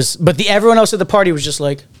 Yeah, it was. But everyone else at the party was just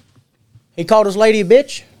like, he called his lady a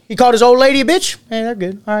bitch. He called his old lady a bitch. Hey, they're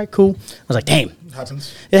good. All right, cool. I was like, damn. It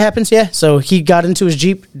happens. It happens, yeah. So he got into his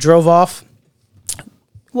Jeep, drove off.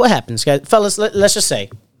 What happens, guys? Fellas, let's just say.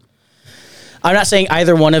 I'm not saying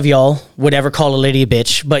either one of y'all would ever call a lady a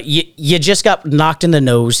bitch, but you just got knocked in the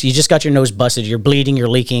nose. You just got your nose busted. You're bleeding. You're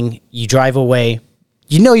leaking. You drive away.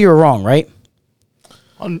 You know you were wrong, right?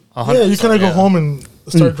 Yeah, you kind of go home and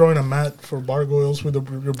start drawing a mat for gargoyles with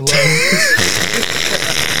your blood.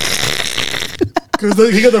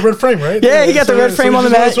 Because he got the red frame, right? Yeah, he got the red frame on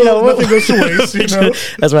the mat. Nothing goes to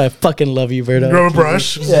waste, That's why I fucking love you, Berto. Grab a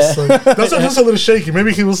brush. That's just a little shaky.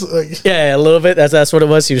 Maybe he was like... Yeah, a little bit. That's what it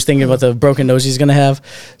was. He was thinking about the broken nose he's going to have.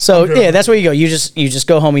 So, yeah, that's where you go. You just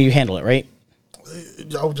go home and you handle it, right?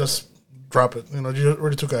 I would just drop it. You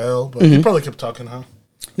already took a L, but he probably kept talking, huh?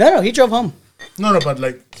 No, he drove home. No, but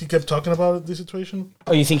like he kept talking about the situation.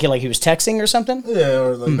 Oh, you think he was texting or something? Yeah,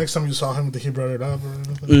 or like next time you saw him, he brought it up or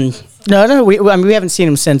anything? No. We haven't seen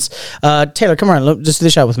him since. Taylor, come on, just do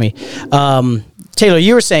the shot with me. Taylor,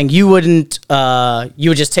 you were saying you wouldn't. You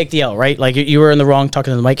would just take the L, right? Like you were in the wrong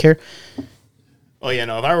talking to the mic here. Oh yeah,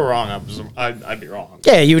 no. If I were wrong, I'd be wrong.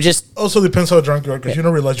 Yeah, you would just. Also depends how drunk you are, because you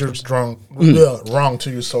don't realize you're drunk, wrong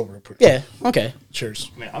till you're sober. Yeah. Okay.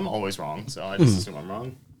 Cheers. I mean, I'm always wrong, so I just assume I'm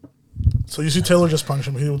wrong. So you see Taylor just punch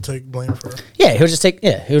him, he will take blame for it. Yeah, he'll just take.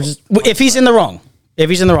 Yeah, he'll just. If he's in the wrong. He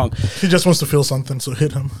just wants to feel something, so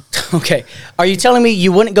hit him. Okay. Are you telling me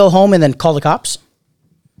you wouldn't go home and then call the cops?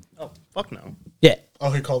 Oh, fuck no. Yeah. Oh,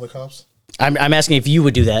 he called the cops? I'm asking if you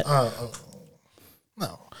would do that. No.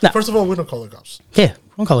 No. First of all, we don't call the cops. Yeah,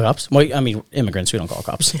 we don't call the cops. Well, I mean, immigrants, we don't call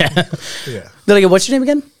cops. Yeah. Yeah. They're like, what's your name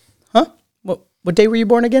again? Huh? What day were you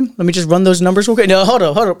born again? Let me just run those numbers real quick. No, hold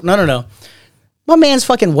up. No. My man's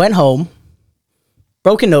fucking went home,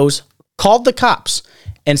 broken nose, called the cops,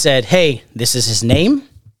 and said, hey, this is his name.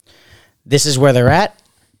 This is where they're at.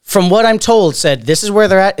 From what I'm told, said, this is where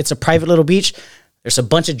they're at. It's a private little beach. There's a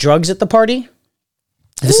bunch of drugs at the party.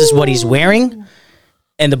 This is what he's wearing.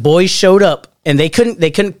 And the boys showed up, and they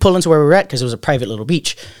couldn't pull into where we were at because it was a private little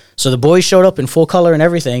beach. So the boys showed up in full color and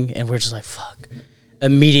everything, and we're just like, fuck.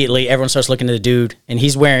 Immediately, everyone starts looking at the dude, and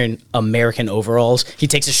he's wearing American overalls. He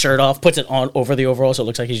takes his shirt off, puts it on over the overalls, so it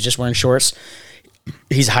looks like he's just wearing shorts.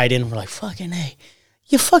 He's hiding. We're like, fucking hey,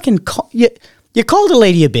 you called a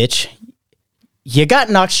lady a bitch. You got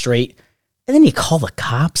knocked straight, and then you call the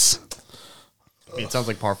cops. It sounds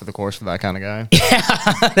like par for the course for that kind of guy.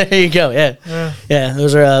 There you go. Yeah.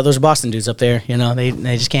 Those are Boston dudes up there. You know, they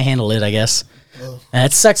just can't handle it, I guess.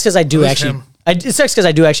 It sucks because I do actually. him. It sucks because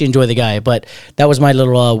I do actually enjoy the guy, but that was my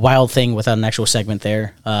little wild thing without an actual segment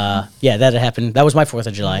there. Yeah, that had happened. That was my 4th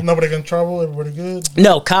of July. Nobody got in trouble. Everybody good.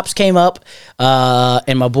 No, cops came up,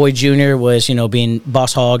 and my boy Junior was, being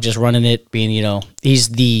boss hog, just running it, being, he's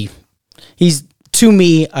to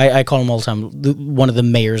me, I call him all the time, one of the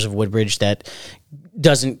mayors of Woodbridge that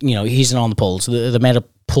doesn't, he's on the polls. The amount of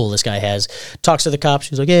pull this guy has. Talks to the cops.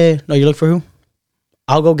 He's like, hey, no, you look for who?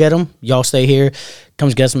 I'll go get him. Y'all stay here.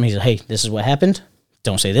 Comes gets him. He's like, hey, this is what happened.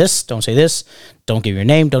 Don't say this. Don't say this. Don't give your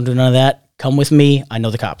name. Don't do none of that. Come with me. I know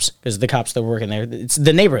the cops because the cops that are working there. It's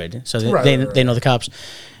the neighborhood, so they know the cops.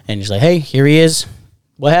 And he's like, hey, here he is.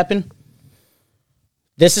 What happened?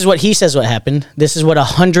 This is what he says. What happened? This is what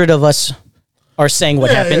 100 of us are saying.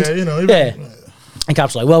 What happened? And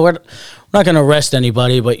cops are like, well, we're not going to arrest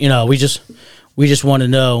anybody, but we just want to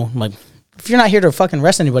know. I'm like, if you're not here to fucking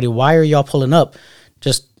arrest anybody, why are y'all pulling up?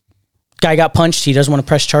 Just guy got punched. He doesn't want to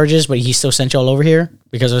press charges, but he still sent y'all over here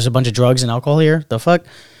because there's a bunch of drugs and alcohol here. The fuck?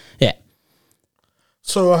 Yeah.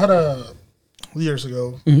 So I had years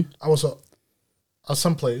ago, I was at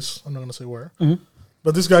some place. I'm not gonna say where,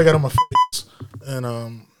 but this guy got on my face,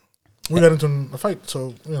 and we got into a fight.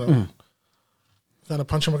 So kind of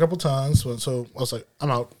punched him a couple times. So I was like, I'm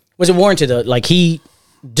out. Was it warranted though? Like he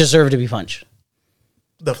deserved to be punched?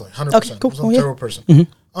 Definitely, 100%. Okay, cool. He was a terrible person.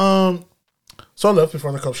 So I left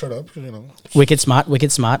before the cop showed up. Wicked smart.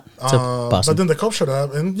 It's but then the cop showed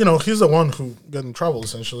up, and he's the one who got in trouble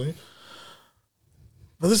essentially.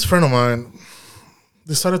 But this friend of mine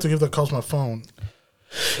decided to give the cops my phone.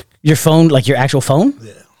 Your phone, like your actual phone?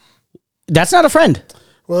 Yeah. That's not a friend.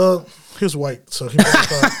 Well, he was white, so he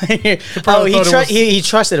thought he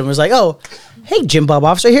trusted him. He was like, oh, hey, Jim Bob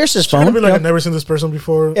officer, here's his phone. I'd be like, I've never seen this person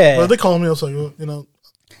before. Yeah. But they called me. I was like,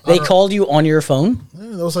 They called you on your phone?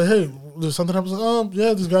 Yeah, I was like, hey, there's something happened. I was like, oh,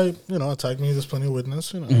 yeah, this guy, attacked me. There's plenty of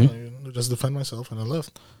witness. I just defend myself, and I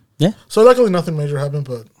left. Yeah. So luckily nothing major happened,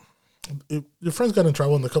 but if your friends got in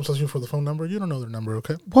trouble and the cops ask you for the phone number, you don't know their number,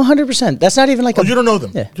 okay? 100%. That's not even like you don't know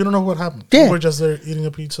them. Yeah. You don't know what happened. Yeah. You were just there eating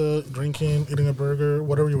a pizza, drinking, eating a burger,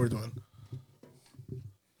 whatever you were doing.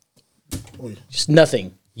 Oy. Just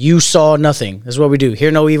nothing. You saw nothing. That's what we do.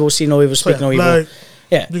 Hear no evil, see no evil, speak no evil. Like,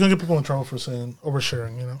 yeah. You're going to get people in trouble for saying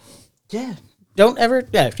oversharing, Yeah. Don't ever,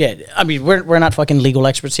 yeah. I mean, we're not fucking legal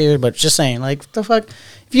experts here, but just saying, like, the fuck?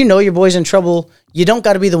 If you know your boy's in trouble, you don't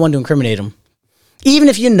got to be the one to incriminate him. Even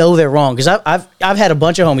if you know they're wrong, because I've had a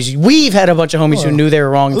bunch of homies. We've had a bunch of homies who knew they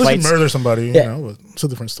were wrong. At least you murder somebody, but it's a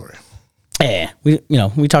different story. Yeah,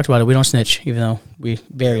 we talked about it. We don't snitch, even though we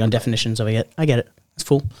vary on definitions of it. I get it. It's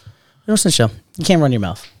cool. We don't snitch though. You can't run your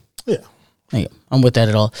mouth. Yeah. There you go. I'm with that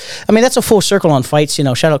at all. I mean, that's a full circle on fights.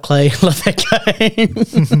 Shout out Clay. Love that guy.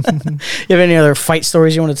 You have any other fight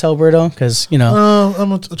stories you want to tell, Berto? Because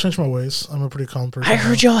I changed my ways. I'm a pretty calm person. I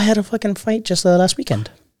heard y'all had a fucking fight just last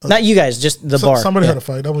weekend. Not you guys, just the bar. Somebody had a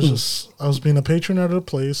fight. I was being a patron at a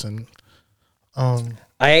place, and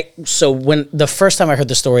so when the first time I heard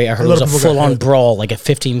the story, I heard it was a full-on brawl, like a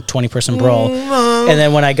 15, 20-person brawl. And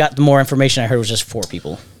then when I got more information, I heard it was just 4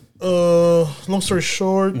 people. Long story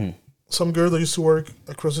short, some girl that used to work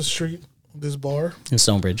across the street, this bar. In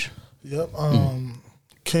Stonebridge. Yep.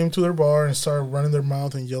 Came to their bar and started running their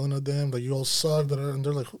mouth and yelling at them, like, you all suck. And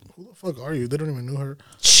they're like, who the fuck are you? They don't even know her.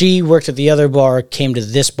 She worked at the other bar, came to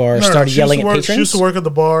this bar, started yelling at patrons? She used to work at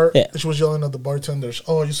the bar. Yeah. And she was yelling at the bartenders.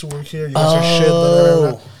 Oh, I used to work here. You guys are shit. Blah,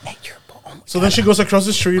 blah, blah. So then she goes across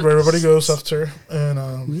the street where everybody goes after.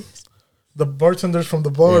 And the bartenders from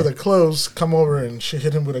the bar that closed come over and she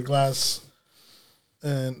hit him with a glass.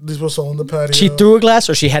 And this was all on the patio. She threw a glass,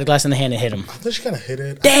 or she had a glass in the hand and hit him? I think she kind of hit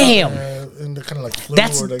it. Damn! And they kind of like flew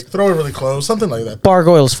or like throw it really close, something like that.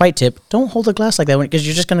 Gargoyle's fight tip: don't hold a glass like that because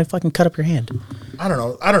you're just gonna fucking cut up your hand. I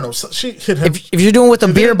don't know. So she hit him. If you're doing with a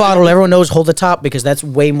beer bottle, everyone knows hold the top because that's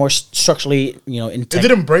way more structurally, intact. It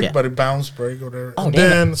didn't break, but it bounced, break or whatever. Oh, and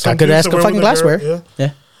then got good ass fucking glassware.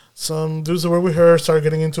 Yeah. Some dudes that were with her started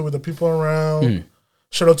getting into with the people around.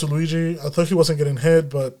 Shout out to Luigi. I thought he wasn't getting hit,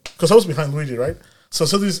 but because I was behind Luigi, right? So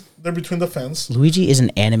they're between the fence. Luigi is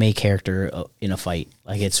an anime character in a fight.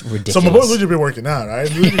 Like, it's ridiculous. So my boy Luigi be working out, right?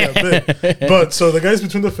 Luigi got big. But so the guy's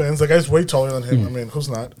between the fence. The guy's way taller than him. I mean, who's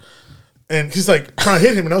not? And he's like trying to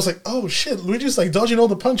hit him. And I was like, oh, shit. Luigi's like dodging all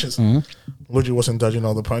the punches. Luigi wasn't dodging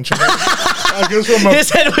all the punches. I guess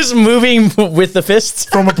his head was moving with the fists.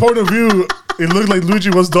 From a point of view, it looked like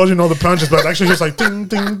Luigi was dodging all the punches. But actually, he was like ding,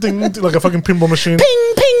 ding, ding, ding, like a fucking pinball machine.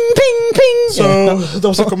 Ping, ping, ping, ping. So there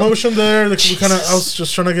was a commotion there. I was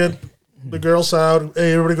just trying to get The girl's out.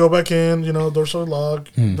 Hey, everybody go back in. Doors are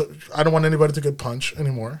locked. I don't want anybody to get punched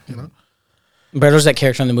anymore. Berto's that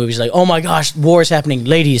character in the movie. He's like, oh my gosh, war is happening.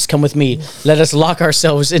 Ladies, come with me. Let us lock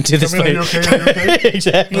ourselves into this Are you okay? Are you okay?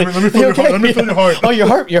 Exactly. Let me feel your heart. Let me feel your heart. Oh, your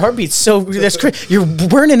heartbeat's so that's crazy. You're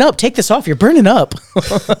burning up. Take this off. You're burning up.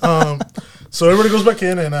 So everybody goes back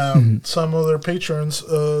in, and some of their patrons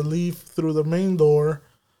leave through the main door.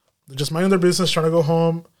 They're just minding their business, trying to go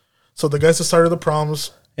home. So the guys that started the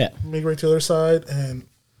problems make right to the other side, and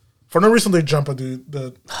for no reason they jump at they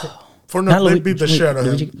beat the shit out of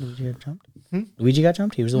him. Luigi got jumped? Luigi got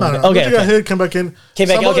jumped? He was the No, one. Luigi got hit, came back in.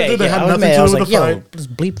 Some other dude that had nothing to do with the fight.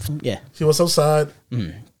 Just bleep. Yeah. He was outside.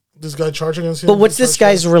 This guy charging against him. But what's this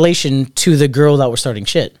guy's relation to the girl that was starting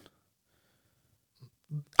shit?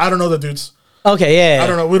 I don't know the dudes. Okay, yeah. I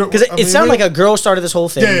don't know. Because it sounded like a girl started this whole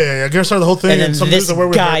thing. Yeah. Girl started the whole thing. And then some this dudes that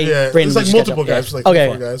were guy it's like multiple guys. Like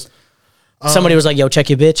 4 guys. Somebody was like, yo, check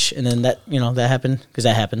your bitch. And then that happened. Because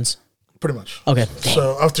that happens. Pretty much. Okay.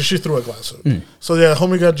 So after she threw a glass. So yeah,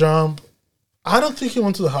 homie got jumped. I don't think he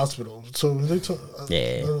went to the hospital. So they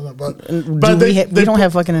we don't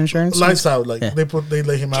have fucking insurance. Lights out. Like they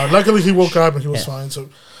lay him out. Luckily he woke up and he was fine. So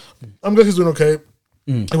I'm glad he's doing okay.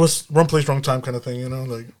 It was wrong place, wrong time kind of thing,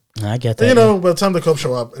 Like I get that. By the time the cops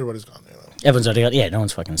show up, everybody's gone. Everyone's already got. Yeah, no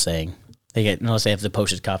one's fucking saying. Unless they have the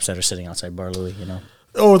posted cops that are sitting outside Bar Louie,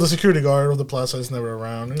 Oh, the security guard of the plaza is never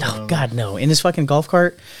around. Oh God, no! In his fucking golf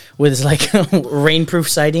cart with his like rainproof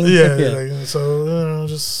siding. Yeah. So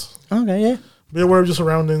just okay, yeah. Be aware of your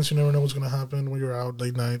surroundings. You never know what's gonna happen when you're out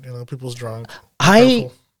late night. People's drunk.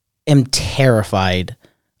 I am terrified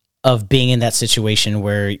of being in that situation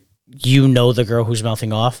where the girl who's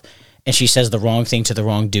mouthing off, and she says the wrong thing to the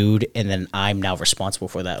wrong dude, and then I'm now responsible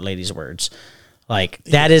for that lady's words. Like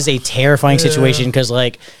that is a terrifying situation because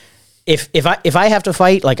like. If I have to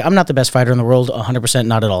fight, like I'm not the best fighter in the world, 100%,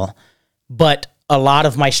 not at all. But a lot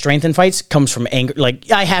of my strength in fights comes from anger.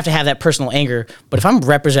 Like I have to have that personal anger. But if I'm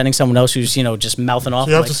representing someone else who's just mouthing off, so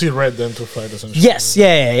you have to see red then to fight. Essentially. Yes,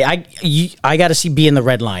 yeah. I got to be in the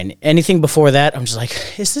red line. Anything before that, I'm just like,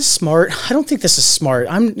 is this smart? I don't think this is smart.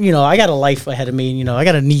 I got a life ahead of me. I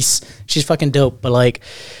got a niece. She's fucking dope. But like,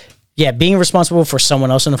 yeah, being responsible for someone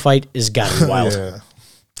else in a fight is gotta be wild.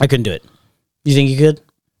 I couldn't do it. You think you could?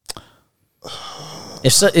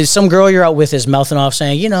 If some girl you're out with is mouthing off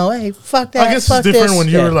saying, hey, fuck that, I guess fuck it's different this. when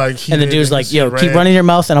you're like, and the dude's like, yo, keep running your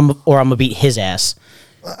mouth, and I'm gonna beat his ass.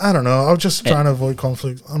 I don't know. I'm just trying to avoid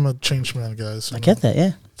conflict. I'm a changed man, guys. I get that,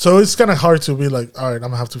 yeah. So it's kind of hard to be like, all right, I'm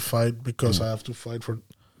gonna have to fight because I have to fight for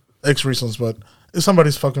X reasons. But if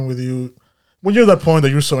somebody's fucking with you, when you're at that point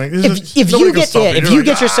that you're so angry, if you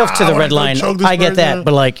get yourself to the red line, I get that.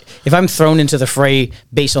 But like, if I'm thrown into the fray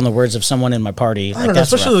based on the words of someone in my party, I don't know.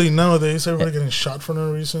 Especially nowadays, everybody getting shot for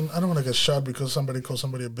no reason. I don't want to get shot because somebody calls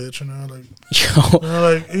somebody a bitch.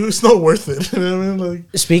 Like it's not worth it. You know what I mean?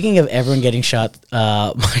 Like, speaking of everyone getting shot,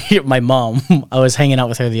 my mom, I was hanging out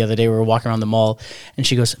with her the other day. We were walking around the mall, and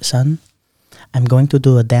she goes, "Son, I'm going to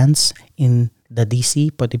do a dance in the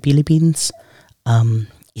DC for the Philippines.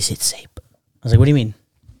 Is it safe?" I was like, what do you mean?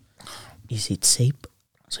 Is it safe?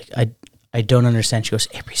 I was like, I don't understand. She goes,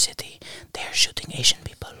 every city, they're shooting Asian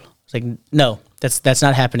people. I was like, no, that's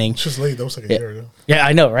not happening. It's just late. That was like a year ago. Yeah,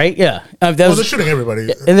 I know, right? Yeah. They're shooting everybody.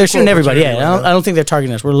 Yeah, and they're shooting everybody, yeah. I don't think they're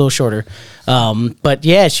targeting us. We're a little shorter. But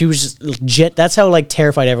yeah, she was just legit. That's how like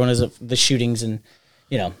terrified everyone is of the shootings and,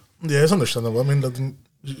 Yeah, it's understandable. I mean,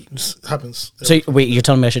 it happens. So wait, you're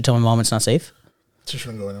telling me I should tell my mom it's not safe? She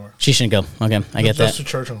shouldn't go anywhere. She shouldn't go. Okay, I get that. Just to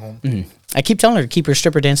church and home. Mm-hmm. I keep telling her to keep her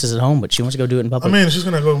stripper dances at home, but she wants to go do it in public. I mean, she's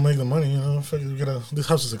gonna go make the money. This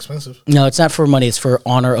house is expensive. No, it's not for money. It's for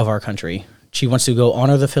honor of our country. She wants to go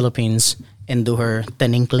honor the Philippines and do her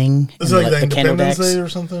teninkling. Is it like the Independence Day or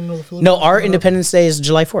something? No, our Independence Day is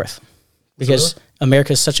July 4th because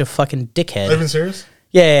America is such a fucking dickhead. Are you even serious?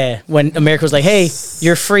 Yeah, when America was like, "Hey,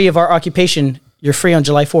 you're free of our occupation. You're free on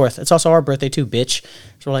July 4th. It's also our birthday too, bitch."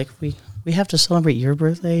 So we're like, we have to celebrate your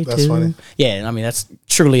birthday too. That's funny. Yeah, I mean that's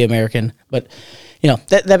truly American, but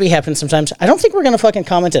that be happening sometimes. I don't think we're gonna fucking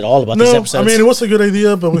comment at all about these episodes. I mean it was a good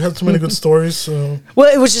idea, but we had too many good stories. So.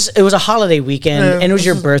 Well, it was a holiday weekend, and it was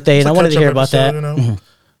your birthday, and I wanted to hear about that.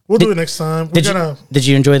 We'll do it next time. Did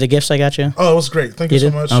you enjoy the gifts I got you? Oh, it was great. Thank you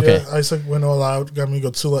so much. Okay. Yeah, Isaac went all out, got me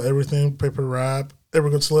Godzilla, everything, paper wrap,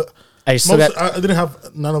 every Godzilla. I didn't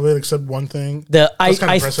have none of it except one thing. I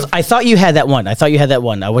thought you had that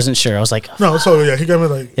one. I wasn't sure. I was like, no. So yeah, he got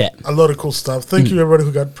me a lot of cool stuff. Thank you everybody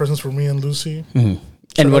who got presents for me and Lucy. Mm-hmm.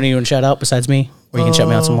 And what do you want to shout out besides me? Or you can shout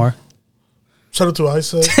me out some more. Shout out to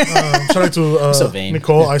Isaac. Shout out to so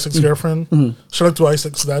Nicole, Isaac's girlfriend. Mm-hmm. Shout out to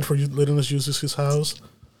Isaac's dad for letting us use his house.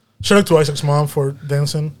 Shout out to Isaac's mom for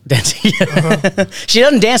dancing. Dancing. She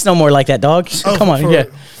doesn't dance no more like that, dog. Come on, for, yeah.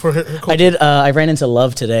 For her I did. I ran into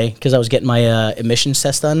Love today because I was getting my emissions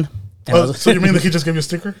test done. And so you mean that he just gave you a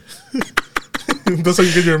sticker? That's how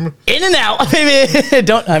you get your in and out, baby.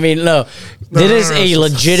 Don't. I mean, no. It is a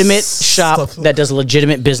legitimate shop that does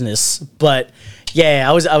legitimate business, but.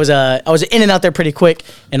 Yeah, I was in and out there pretty quick,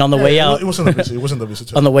 and on the way out, it wasn't the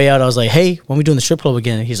visit. On the way out, I was like, "Hey, when we doing the strip club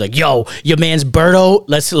again?" And he's like, "Yo, your man's Berto,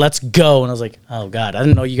 let's go." And I was like, "Oh God, I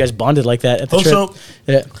didn't know you guys bonded like that at the trip."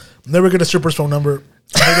 Yeah. Never get a stripper's phone number.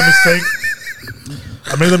 I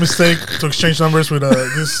made the mistake to exchange numbers with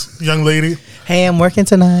this young lady. Hey, I'm working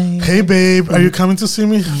tonight. Hey, babe, are you coming to see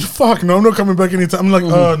me? Fuck, no, I'm not coming back anytime. I'm like,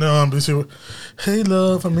 oh no, I'm busy. Hey,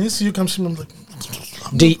 love, I miss you. Come see me. I'm like.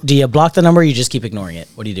 Do you block the number or you just keep ignoring it?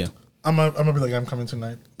 What do you do? I'm gonna be like, I'm coming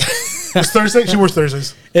tonight. It's Thursday. She works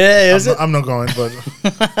Thursdays. Yeah, I'm not going, but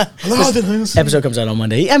episode comes out on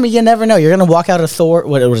Monday. I mean, you never know. You're gonna walk out of Thor.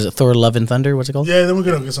 What is it? Thor: Love and Thunder. What's it called? Yeah, then we're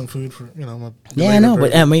gonna get some food for Yeah, I know,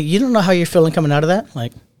 but I mean, you don't know how you're feeling coming out of that.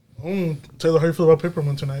 Like, Taylor, how you feel about Paper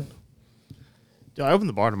Moon tonight? Dude, I open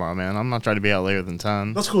the bar tomorrow, man. I'm not trying to be out later than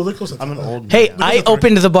 10. That's cool. They close at 10. I'm an old. hey, man. I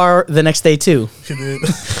opened the bar the next day too. He did.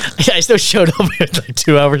 I still showed up like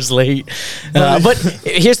 2 hours late. But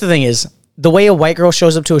here's the thing: is the way a white girl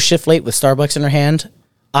shows up to a shift late with Starbucks in her hand.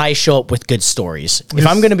 I show up with good stories. If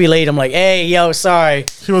I'm gonna be late, I'm like, "Hey, yo, sorry."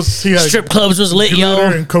 He had strip clubs was lit,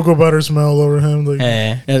 yo. And cocoa butter smell over him. Like,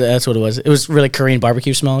 yeah, that's what it was. It was really Korean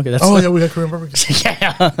barbecue smell. Yeah, we had Korean barbecue.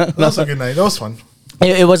 Yeah, that was a good night. That was fun.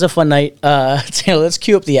 It was a fun night. So let's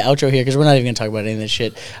cue up the outro here because we're not even gonna talk about any of this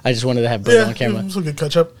shit. I just wanted to have Bert on camera. It was a good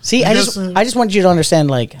catch up. See, I just want you to understand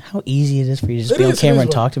like how easy it is for you to just be on camera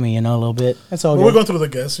and talk to me, a little bit. That's all. We're going through the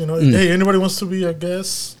guests, Hey, anybody wants to be a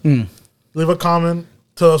guest? Leave a comment.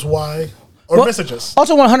 Tell us why. Or message us.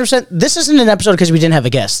 Also, 100%. This isn't an episode because we didn't have a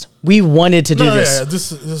guest. We wanted to do this. Yeah,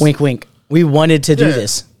 this. Wink, wink. We wanted to do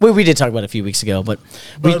this. We did talk about it a few weeks ago, but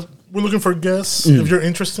we're looking for guests. If you're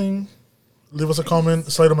interesting, leave us a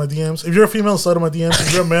comment. Slide on my DMs. If you're a female, slide on my DMs.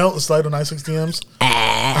 If you're a male, slide on Isaac's DMs.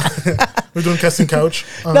 We're doing casting couch.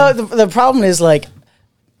 No, the problem is like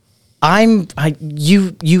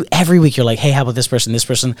you every week you're like, hey, how about this person, this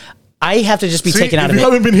person. I have to just be taken out of it. If you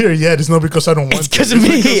haven't been here yet, it's not because I don't want to. It's because of me.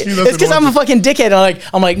 It's because I'm a fucking dickhead.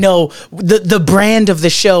 I'm like, no, the brand of the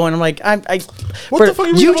show, and I'm like, what the fuck are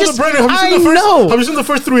you just the brand? Have you seen the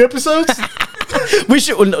first 3 episodes? We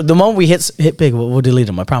should. The moment we hit big, we'll delete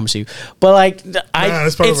them. I promise you. But like,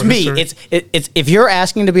 it's me. It's if you're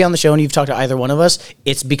asking to be on the show and you've talked to either one of us,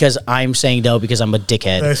 it's because I'm saying no because I'm a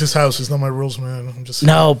dickhead. It's his house. It's not my rules, man. I'm just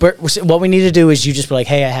no. But what we need to do is you just be like,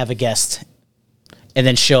 hey, I have a guest, and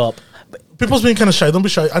then show up. People's being kind of shy. Don't be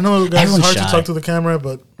shy. I know guys, it's hard shy. to talk to the camera,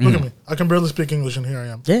 but look at me. I can barely speak English, and here I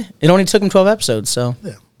am. Yeah, it only took him 12 episodes, so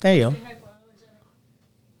yeah, there you go.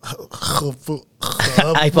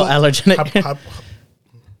 Hypoallergenic.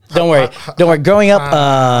 Don't worry. Growing up,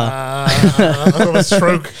 I have a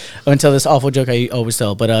stroke. Until this awful joke I always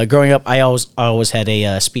tell, but growing up, I always had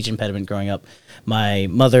a speech impediment. Growing up, my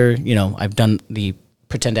mother, I've done the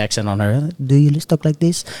pretend accent on her. Do you talk like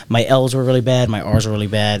this? My L's were really bad. My R's were really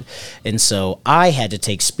bad. And so I had to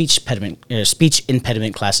take speech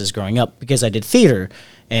impediment classes growing up because I did theater.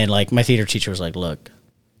 And like my theater teacher was like, look,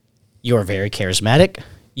 you are very charismatic.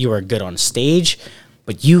 You are good on stage,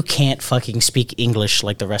 but you can't fucking speak English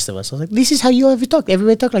like the rest of us. I was like, this is how you ever talk.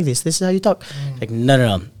 Everybody talk like this. This is how you talk. Like,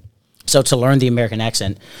 no. So to learn the American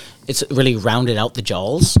accent, it's really rounded out the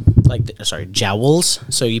jowls. Jowls.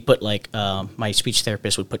 So you put like my speech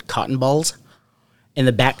therapist would put cotton balls in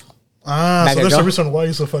the back. So there's a reason why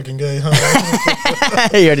you're so fucking gay, huh?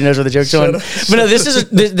 He already knows where the joke's going. But no,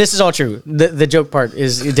 this is all true. The joke part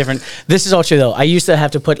is different. This is all true though. I used to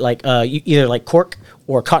have to put like either like cork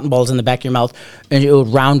or cotton balls in the back of your mouth, and it would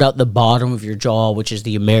round out the bottom of your jaw, which is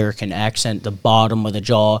the American accent, the bottom of the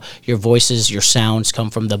jaw. Your voices, your sounds come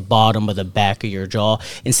from the bottom of the back of your jaw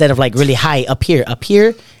instead of like really high up here,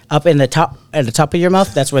 up in the top, at the top of your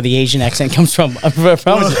mouth. That's where the Asian accent comes from.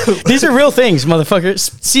 These are real things,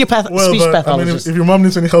 motherfuckers. See a speech pathologist. If your mom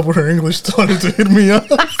needs any help with her English, tell her to hit me up.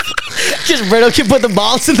 Just Berto can put the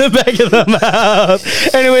balls in the back of the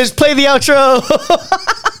mouth. Anyways, play the outro.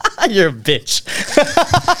 You're a bitch.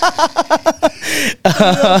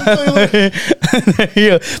 There you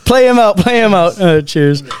go. Play him out.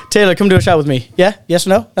 Cheers. Taylor, come do a shot with me. Yeah? Yes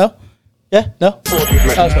or no? No? Yeah? No?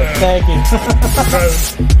 Okay, thank you.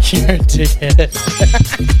 You're a dickhead.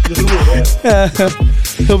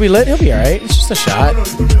 He'll be lit. He'll be all right. It's just a shot.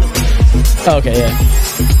 Okay, yeah.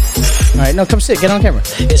 All right, no, come sit. Get on camera.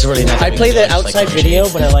 It's really nice. I play the outside video,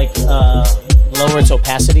 but I like lower its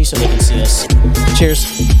opacity so they can see us. Cheers.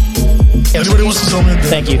 Anybody wants to tell me?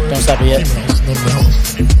 Thank you. Don't stop it yet.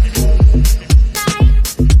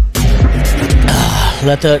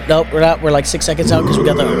 We're like 6 seconds out because we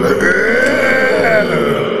got the.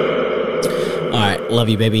 All right, love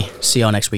you, baby. See y'all next week.